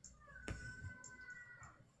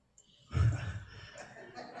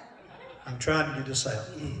I'm trying to get this out.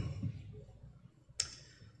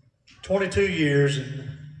 22 years, and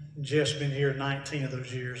Jeff's been here 19 of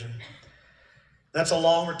those years, and that's a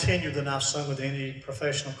longer tenure than I've sung with any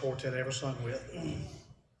professional quartet I ever sung with.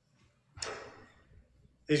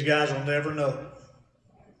 These guys will never know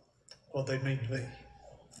what they mean to me.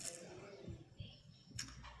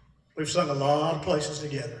 We've sung a lot of places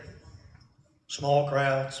together. Small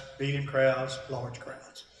crowds, medium crowds, large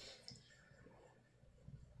crowds.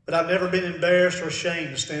 But I've never been embarrassed or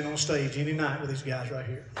ashamed to stand on stage any night with these guys right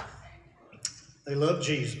here. They love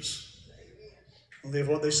Jesus and live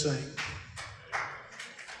what they sing.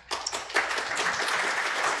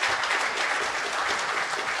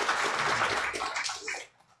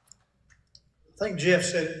 I think Jeff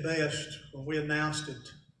said it best when we announced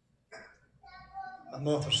it a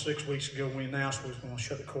month or 6 weeks ago when we announced we was going to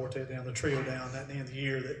shut the quartet down, the trio down at the end of the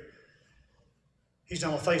year, that he's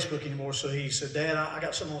not on Facebook anymore, so he said, Dad, I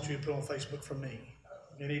got something I want you to put on Facebook for me.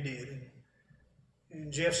 And he did.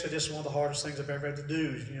 And Jeff said this is one of the hardest things I've ever had to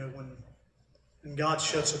do is, when God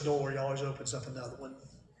shuts a door, he always opens up another one.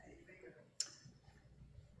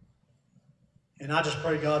 And I just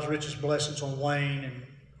pray God's richest blessings on Wayne and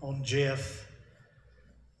on Jeff,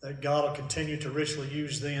 that God will continue to richly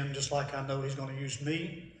use them just like I know he's going to use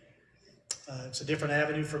me. It's a different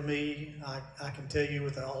avenue for me. I can tell you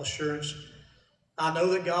with all assurance, I know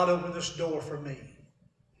that God opened this door for me.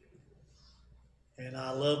 And I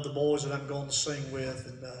love the boys that I'm going to sing with.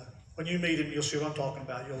 And when you meet them, you'll see what I'm talking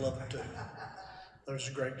about. You'll love them too. They're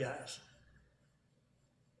just great guys.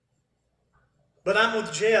 But I'm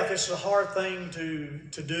with Jeff. It's a hard thing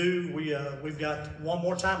to do. We've got one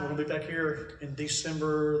more time. We're going to be back here in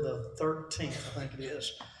December the 13th, I think it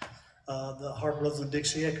is. The Harper and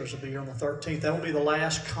Dixie Echoes will be here on the 13th. That will be the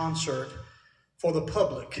last concert for the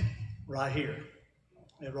public right here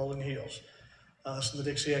at Rolling Hills. So the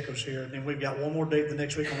Dixie Echoes here. And then we've got one more date the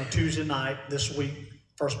next week on a Tuesday night. This week,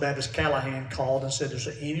 First Baptist Callahan called and said, is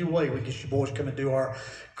there any way we get you boys to come and do our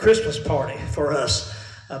Christmas party for us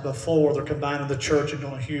before they're combining the church and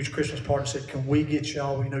doing a huge Christmas party? Said, can we get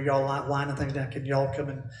y'all, y'all like winding things down, can y'all come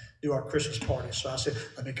and do our Christmas party? So I said,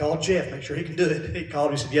 let me call Jeff, make sure he can do it. He called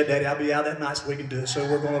me, he said, yeah, Daddy, I'll be out that night so we can do it. So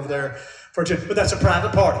we're going over there for but that's a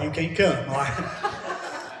private party. You can't come, all right?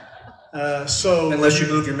 Unless you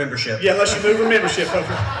move your membership. Yeah, unless you move your membership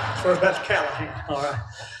over as far as Baptist Callahan, all right?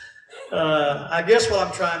 I guess what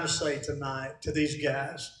I'm trying to say tonight to these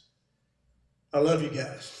guys, I love you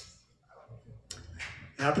guys.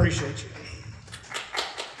 And I appreciate you.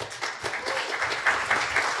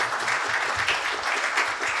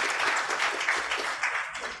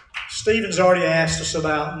 Stephen's already asked us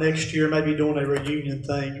about next year, maybe doing a reunion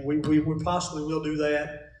thing. We possibly will do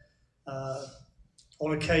that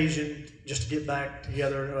on occasion, just to get back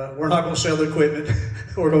together. We're not going to sell the equipment.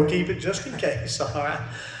 We're going to keep it just in case, all right?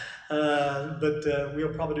 But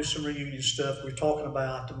we'll probably do some reunion stuff. We're talking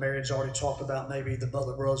about, Marion's already talked about maybe the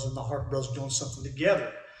Butler brothers and the Harper brothers doing something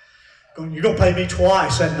together. You're going to pay me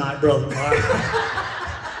twice that night, brother. All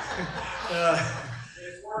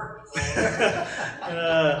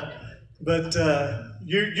right? But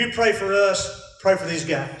you pray for us, pray for these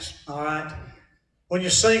guys, all right? When you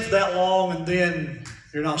sing for that long and then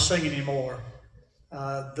you're not singing anymore,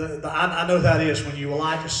 I know how it is. When you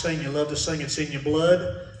like to sing, you love to sing, it's in your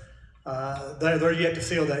blood. They're yet to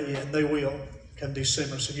feel that yet, and they will come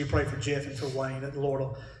December. So you pray for Jeff and for Wayne that the Lord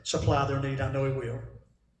will supply their need. I know He will.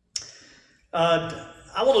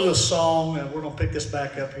 I want to do a song, and we're going to pick this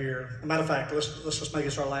back up here. As a matter of fact, let's just make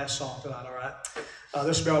this our last song tonight, all right?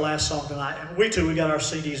 This will be our last song tonight. And we got our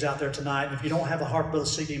CDs out there tonight. And if you don't have a Harper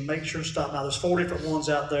Brothers CD, make sure to stop by. There's 4 different ones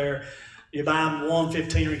out there. You buy them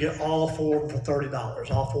 $115, or you get all 4 for $30.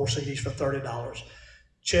 All 4 CDs for $30.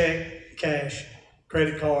 Check, cash,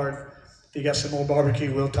 credit card. If you got some more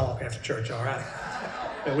barbecue, we'll talk after church, all right?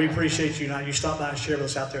 But we appreciate you. Now, you stop by and share with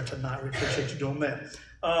us out there tonight. We appreciate you doing that.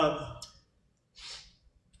 I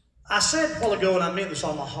said a while ago, and I meant this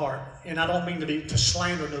on my heart, and I don't mean to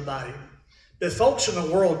slander nobody, that folks in the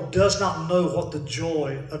world does not know what the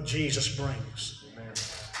joy of Jesus brings.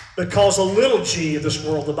 Because the little g of this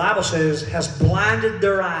world, the Bible says, has blinded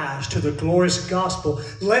their eyes to the glorious gospel,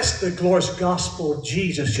 lest the glorious gospel of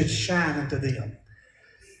Jesus should shine unto them.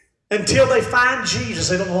 Until they find Jesus,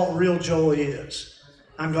 they don't know what real joy is.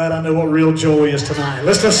 I'm glad I know what real joy is tonight.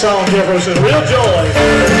 Listen to the song, Jeff says, real joy.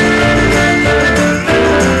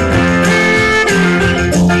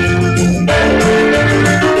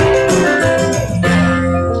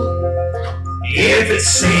 If it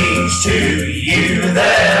seems to you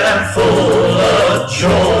that I'm full of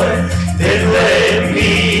joy, then let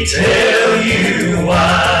me tell you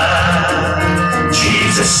why.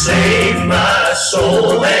 Jesus saved my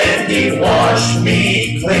soul and He washed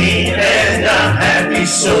me clean, and I'm happy,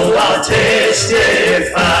 so I'll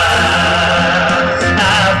testify.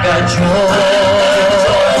 I've got joy,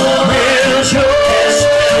 real joy,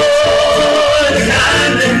 the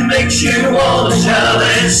kind that makes you want to shout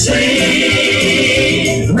and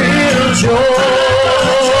sing. Real joy,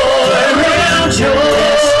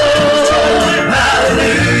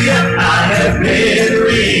 hallelujah, I have been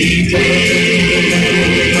redeemed.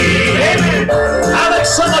 I think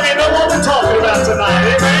some of you know what we're talking about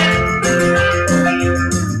tonight, amen?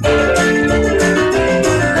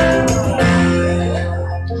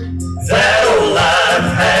 That old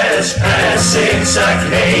life has passed since I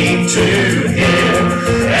came to Him,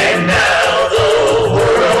 and now the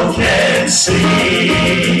world can see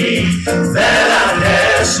that I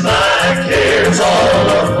cast my cares all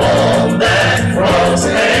upon that cross,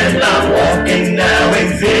 and I'm walking now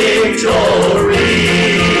in victory.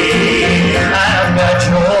 I've got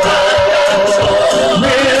joy,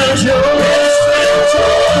 real joy,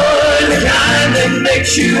 the kind that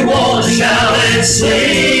makes you want to shout and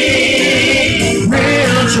sing.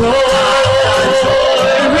 Real joy,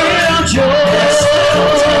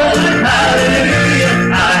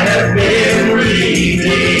 hallelujah, I have been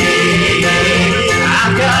redeemed.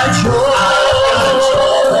 I've got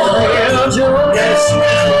joy, real joy, yes,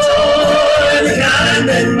 real joy, the kind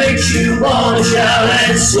that makes you want to shout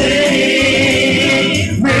and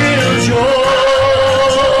sing. Real joy,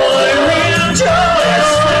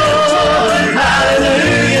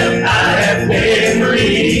 hallelujah, I have been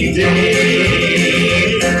redeemed.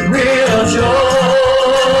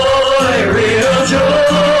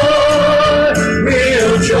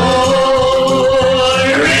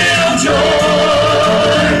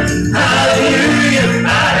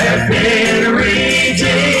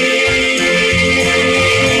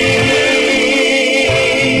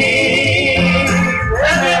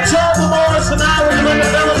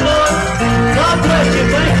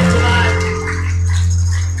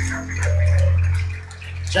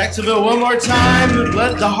 Jacksonville, one more time.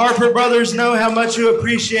 Let the Harper brothers know how much you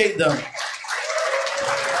appreciate them.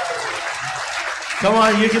 Come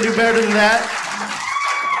on, you can do better than that.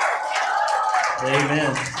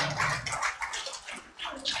 Amen.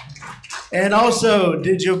 And also,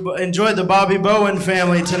 did you enjoy the Bobby Bowen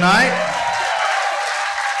family tonight?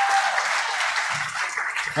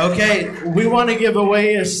 Okay, we want to give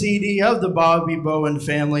away a CD of the Bobby Bowen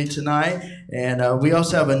family tonight. And we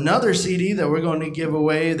also have another CD that we're going to give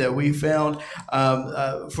away that we found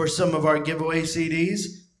for some of our giveaway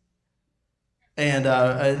CDs.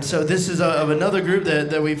 And so this is of another group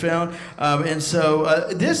that we found.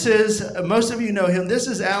 This is, most of you know him, this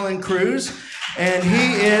is Alan Cruz. And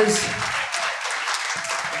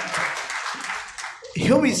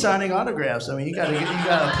he'll be signing autographs. I mean, you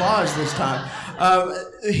got applause this time.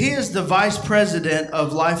 He is the vice president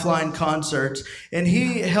of Lifeline Concerts, and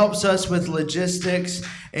he helps us with logistics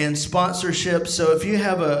and sponsorship. So if you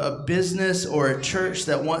have a business or a church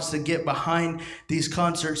that wants to get behind these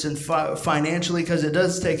concerts and financially, because it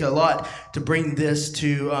does take a lot to bring this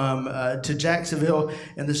to Jacksonville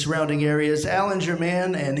and the surrounding areas, Alan's your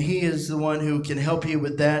man, and he is the one who can help you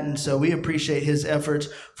with that. And so we appreciate his efforts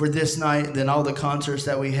for this night and then all the concerts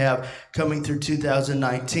that we have coming through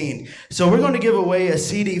 2019. So we're going to give away a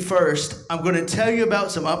CD first. I'm going to tell you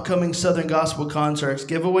about some upcoming Southern Gospel concerts,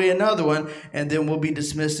 give away another one, and then we'll be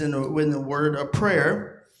dismissed with the word of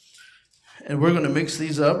prayer. And we're going to mix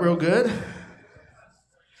these up real good.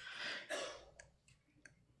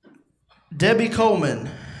 Debbie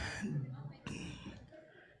Coleman.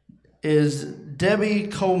 Is Debbie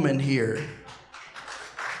Coleman here?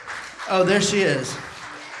 Oh, there she is.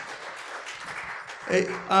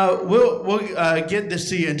 We'll get this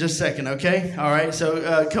to you in just a second, okay? All right,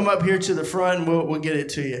 so come up here to the front and we'll get it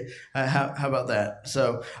to you. How about that?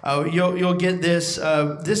 So you'll get this.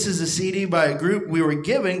 This is a CD by a group we were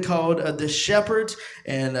given called The Shepherds,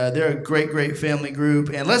 and they're a great family group.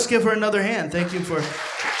 And let's give her another hand. Thank you for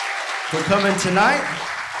coming tonight.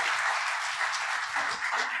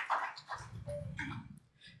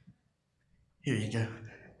 Here you go.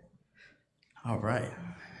 All right.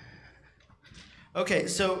 Okay,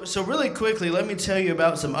 so really quickly, let me tell you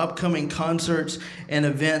about some upcoming concerts and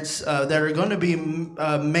events that are going to be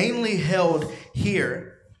mainly held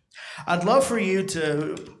here. I'd love for you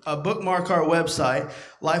to bookmark our website,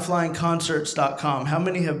 lifelineconcerts.com. How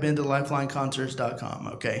many have been to lifelineconcerts.com?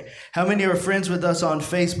 Okay. How many are friends with us on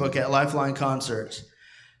Facebook at Lifeline Concerts?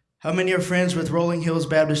 How many are friends with Rolling Hills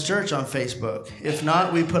Baptist Church on Facebook? If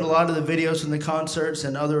not, we put a lot of the videos from the concerts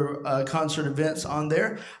and other concert events on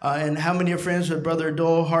there. And how many are friends with Brother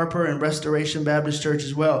Dole Harper and Restoration Baptist Church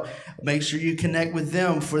as well? Make sure you connect with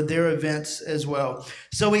them for their events as well.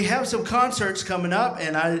 So we have some concerts coming up,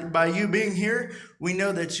 and by you being here, we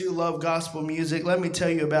know that you love gospel music. Let me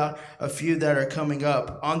tell you about a few that are coming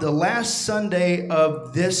up. On the last Sunday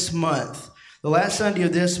of this month,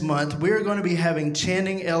 we're going to be having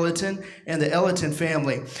Channing Ellington and the Ellington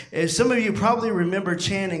family. As some of you probably remember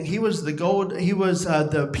Channing, he was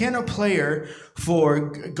the piano player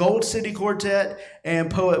for Gold City Quartet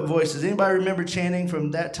and Poet Voices. Anybody remember Channing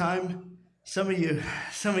from that time? Some of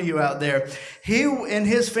you out there. He and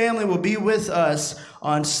his family will be with us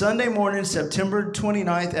on Sunday morning, September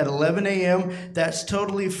 29th at 11 a.m. That's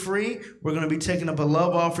totally free. We're going to be taking up a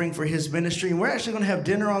love offering for his ministry. And we're actually going to have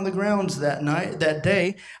dinner on the grounds that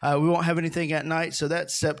day. We won't have anything at night. So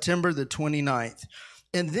that's September the 29th.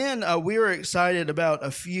 And then we are excited about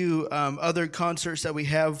a few other concerts that we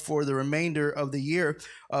have for the remainder of the year.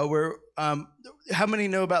 How many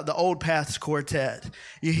know about the Old Paths Quartet?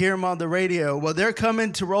 You hear them on the radio. Well, they're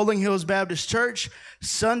coming to Rolling Hills Baptist Church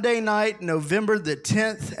Sunday night, November the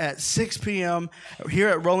 10th at 6 p.m. here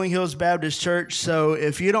at Rolling Hills Baptist Church. So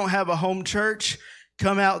if you don't have a home church,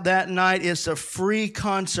 come out that night. It's a free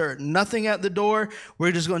concert. Nothing at the door.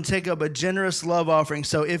 We're just going to take up a generous love offering.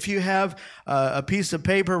 So if you have a piece of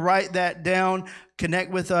paper, write that down.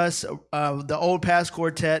 Connect with us, the Old Paths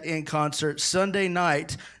Quartet in concert Sunday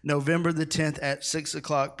night, November the 10th at 6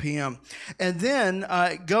 o'clock p.m. And then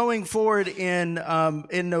going forward in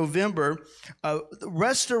November,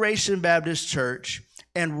 Restoration Baptist Church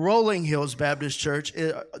and Rolling Hills Baptist Church,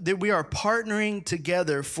 we are partnering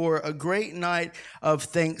together for a great night of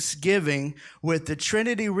Thanksgiving with the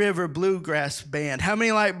Trinity River Bluegrass Band. How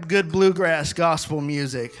many like good bluegrass gospel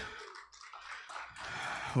music?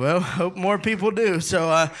 Well, hope more people do.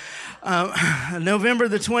 So November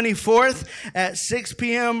the 24th at 6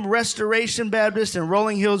 p.m., Restoration Baptist and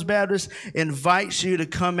Rolling Hills Baptist invites you to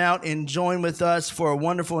come out and join with us for a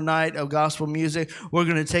wonderful night of gospel music. We're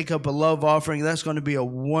going to take up a love offering. That's going to be a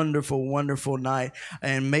wonderful, wonderful night,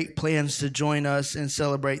 and make plans to join us and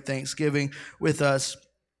celebrate Thanksgiving with us.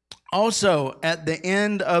 Also, at the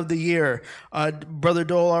end of the year, Brother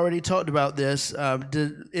Dole already talked about this.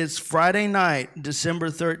 It's Friday night, December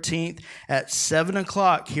 13th at 7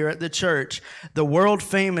 o'clock here at the church. The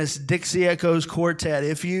world-famous Dixie Echoes Quartet.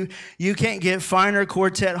 If you can't get finer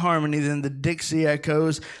quartet harmony than the Dixie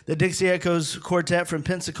Echoes Quartet from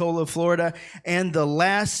Pensacola, Florida, and the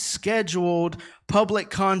last scheduled public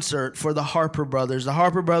concert for the Harper brothers. The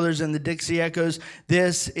Harper brothers and the Dixie Echoes.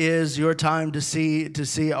 This is your time to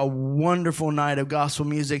see a wonderful night of gospel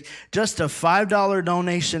music. Just a $5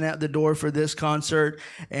 donation at the door for this concert,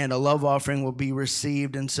 and a love offering will be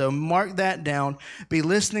received. And so mark that down. Be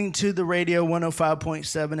listening to the radio 105.7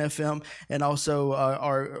 FM, and also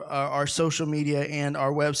our social media and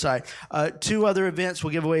our website. 2 other events.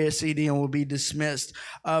 We'll give away a CD and we'll be dismissed.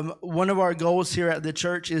 One of our goals here at the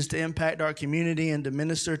church is to impact our community and to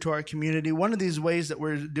minister to our community. One of these ways that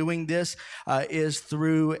we're doing this is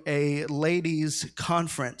through a ladies'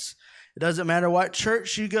 conference. It doesn't matter what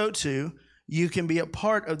church you go to, you can be a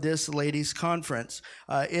part of this ladies' conference.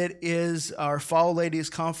 It is our Fall Ladies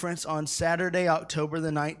Conference on Saturday, October the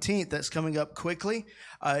 19th. That's coming up quickly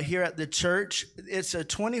here at the church. It's a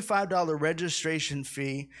 $25 registration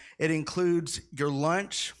fee. It includes your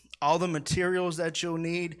lunch, all the materials that you'll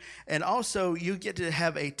need, and also you get to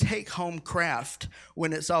have a take-home craft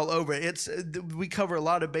when it's all over. We cover a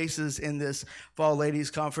lot of bases in this Fall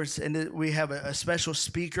Ladies Conference, and we have a special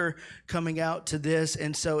speaker coming out to this.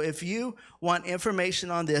 And so if you want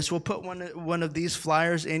information on this, we'll put one of these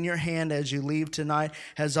flyers in your hand as you leave tonight.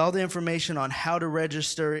 Has all the information on how to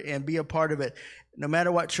register and be a part of it, no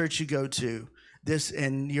matter what church you go to. This,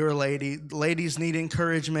 and your ladies need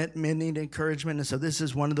encouragement, men need encouragement, and so this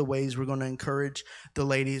is one of the ways we're going to encourage the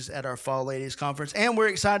ladies at our Fall Ladies Conference. And we're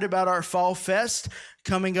excited about our Fall Fest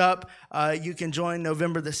coming up. You can join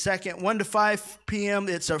November the 2nd, 1 to 5 p.m.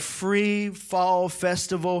 It's a free fall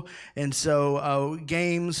festival, and so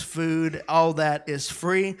games, food, all that is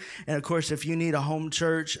free. And of course, if you need a home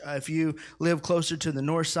church, if you live closer to the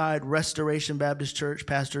north side, Restoration Baptist Church,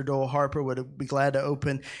 Pastor Dole Harper would be glad to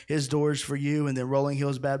open his doors for you. And then Rolling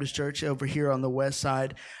Hills Baptist Church over here on the west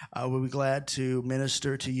side, we'll be glad to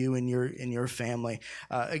minister to you and your family.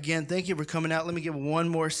 Again, thank you for coming out. Let me give one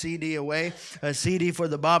more CD away, a CD for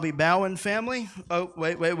the Bobby Bowen family. Oh,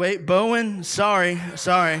 wait, Bowen. Sorry.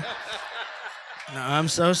 No, I'm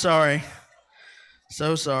so sorry.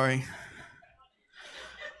 So sorry.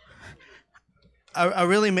 I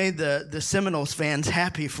really made the Seminoles fans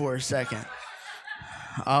happy for a second.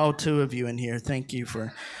 All 2 of you in here, thank you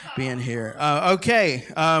for being here. Okay,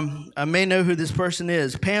 I may know who this person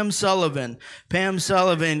is. Pam Sullivan. Pam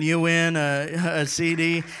Sullivan, you win a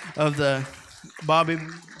CD of the Bobby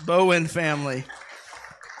Bowen family.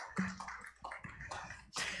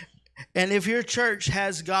 And if your church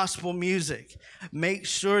has gospel music, make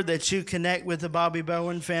sure that you connect with the Bobby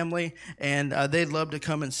Bowen family, and they'd love to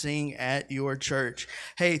come and sing at your church.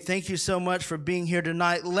 Hey, thank you so much for being here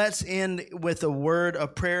tonight. Let's end with a word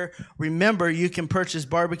of prayer. Remember, you can purchase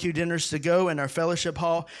barbecue dinners to go in our fellowship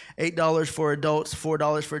hall, $8 for adults,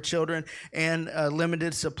 $4 for children, and a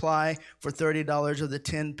limited supply for $30 of the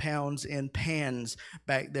 10 pounds in pans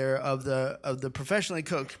back there of the professionally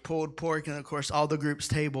cooked pulled pork, and of course, all the group's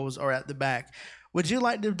tables are at the back. Would you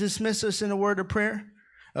like to dismiss us in a word of prayer?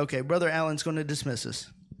 Okay, Brother Allen's going to dismiss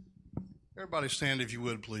us. Everybody stand if you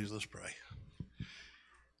would, please. Let's pray.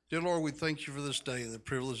 Dear Lord, we thank you for this day, the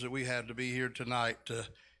privilege that we had to be here tonight to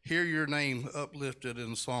hear your name uplifted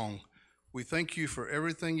in song. We thank you for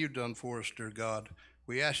everything you've done for us, dear God.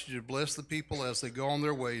 We ask you to bless the people as they go on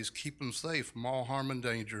their ways, keep them safe from all harm and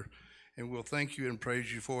danger, and we'll thank you and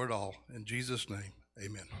praise you for it all. In Jesus' name,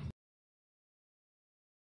 amen.